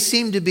fact, they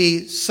seem to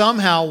be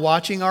somehow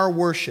watching our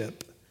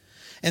worship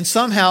and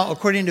somehow,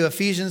 according to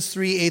Ephesians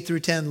 3:8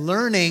 through 10,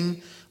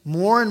 learning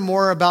more and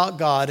more about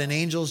God, and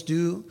angels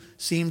do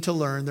seem to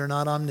learn. They're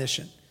not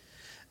omniscient.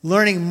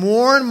 Learning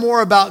more and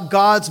more about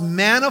God's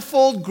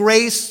manifold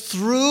grace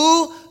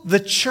through the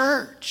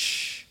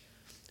church.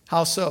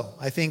 How so?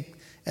 I think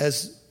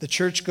as the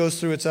church goes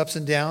through its ups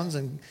and downs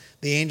and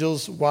the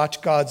angels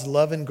watch God's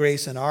love and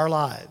grace in our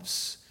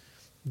lives,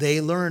 they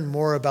learn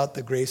more about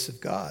the grace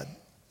of God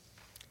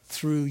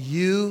through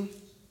you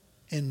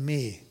and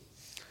me.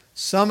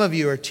 Some of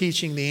you are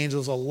teaching the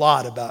angels a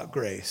lot about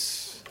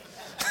grace.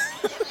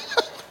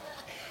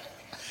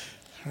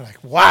 You're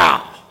like,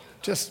 wow,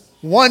 just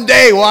one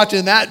day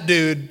watching that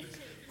dude.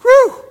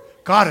 Whew,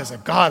 God is a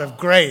God of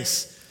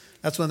grace.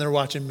 That's when they're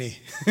watching me.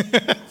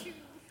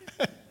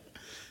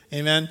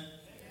 Amen.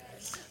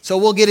 So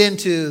we'll get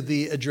into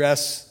the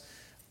address,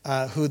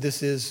 who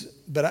this is,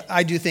 but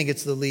I do think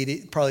it's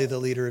probably the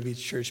leader of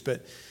each church.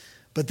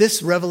 But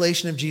this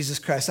revelation of Jesus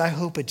Christ, I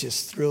hope it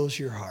just thrills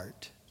your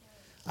heart.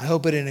 I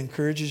hope it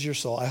encourages your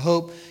soul. I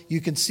hope you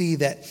can see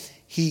that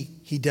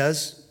he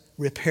does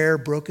repair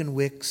broken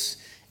wicks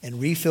and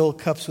refill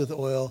cups with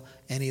oil,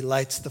 and he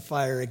lights the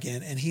fire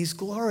again. And he's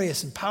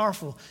glorious and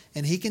powerful,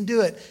 and he can do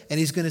it, and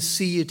he's going to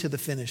see you to the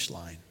finish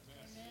line.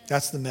 Amen.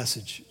 That's the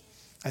message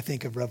I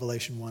think of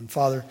Revelation 1.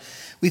 Father,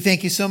 we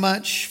thank you so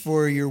much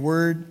for your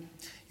word.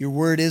 Your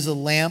word is a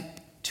lamp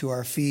to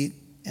our feet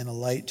and a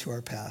light to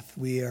our path.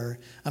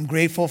 I'm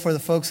grateful for the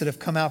folks that have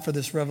come out for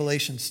this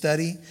Revelation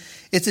study.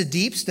 It's a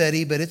deep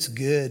study, but it's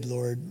good,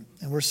 Lord.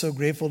 And we're so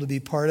grateful to be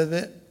part of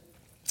it.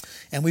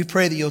 And we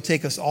pray that you'll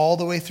take us all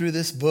the way through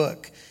this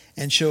book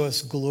and show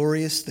us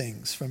glorious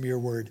things from your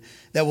word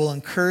that will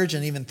encourage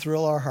and even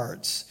thrill our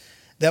hearts,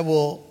 that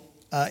will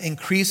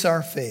increase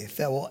our faith,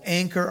 that will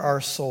anchor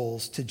our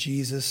souls to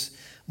Jesus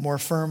more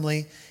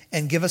firmly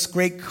and give us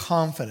great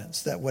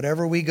confidence that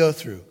whatever we go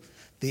through,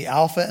 the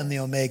Alpha and the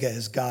Omega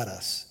has got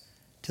us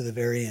to the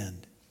very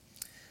end.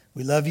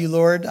 We love you,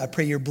 Lord. I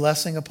pray your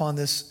blessing upon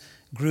this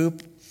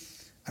group.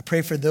 I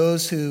pray for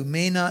those who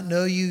may not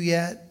know you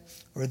yet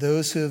or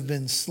those who have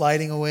been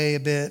sliding away a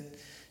bit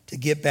to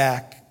get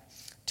back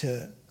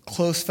to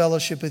close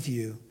fellowship with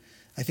you.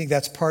 I think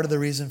that's part of the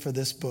reason for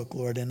this book,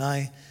 Lord. And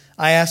I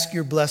ask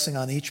your blessing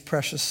on each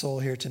precious soul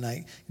here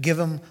tonight. Give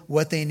them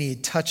what they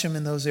need. Touch them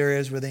in those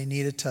areas where they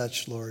need a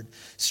touch, Lord.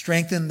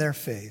 Strengthen their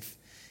faith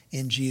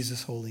in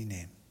Jesus' holy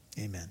name.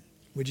 Amen.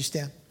 Would you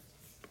stand?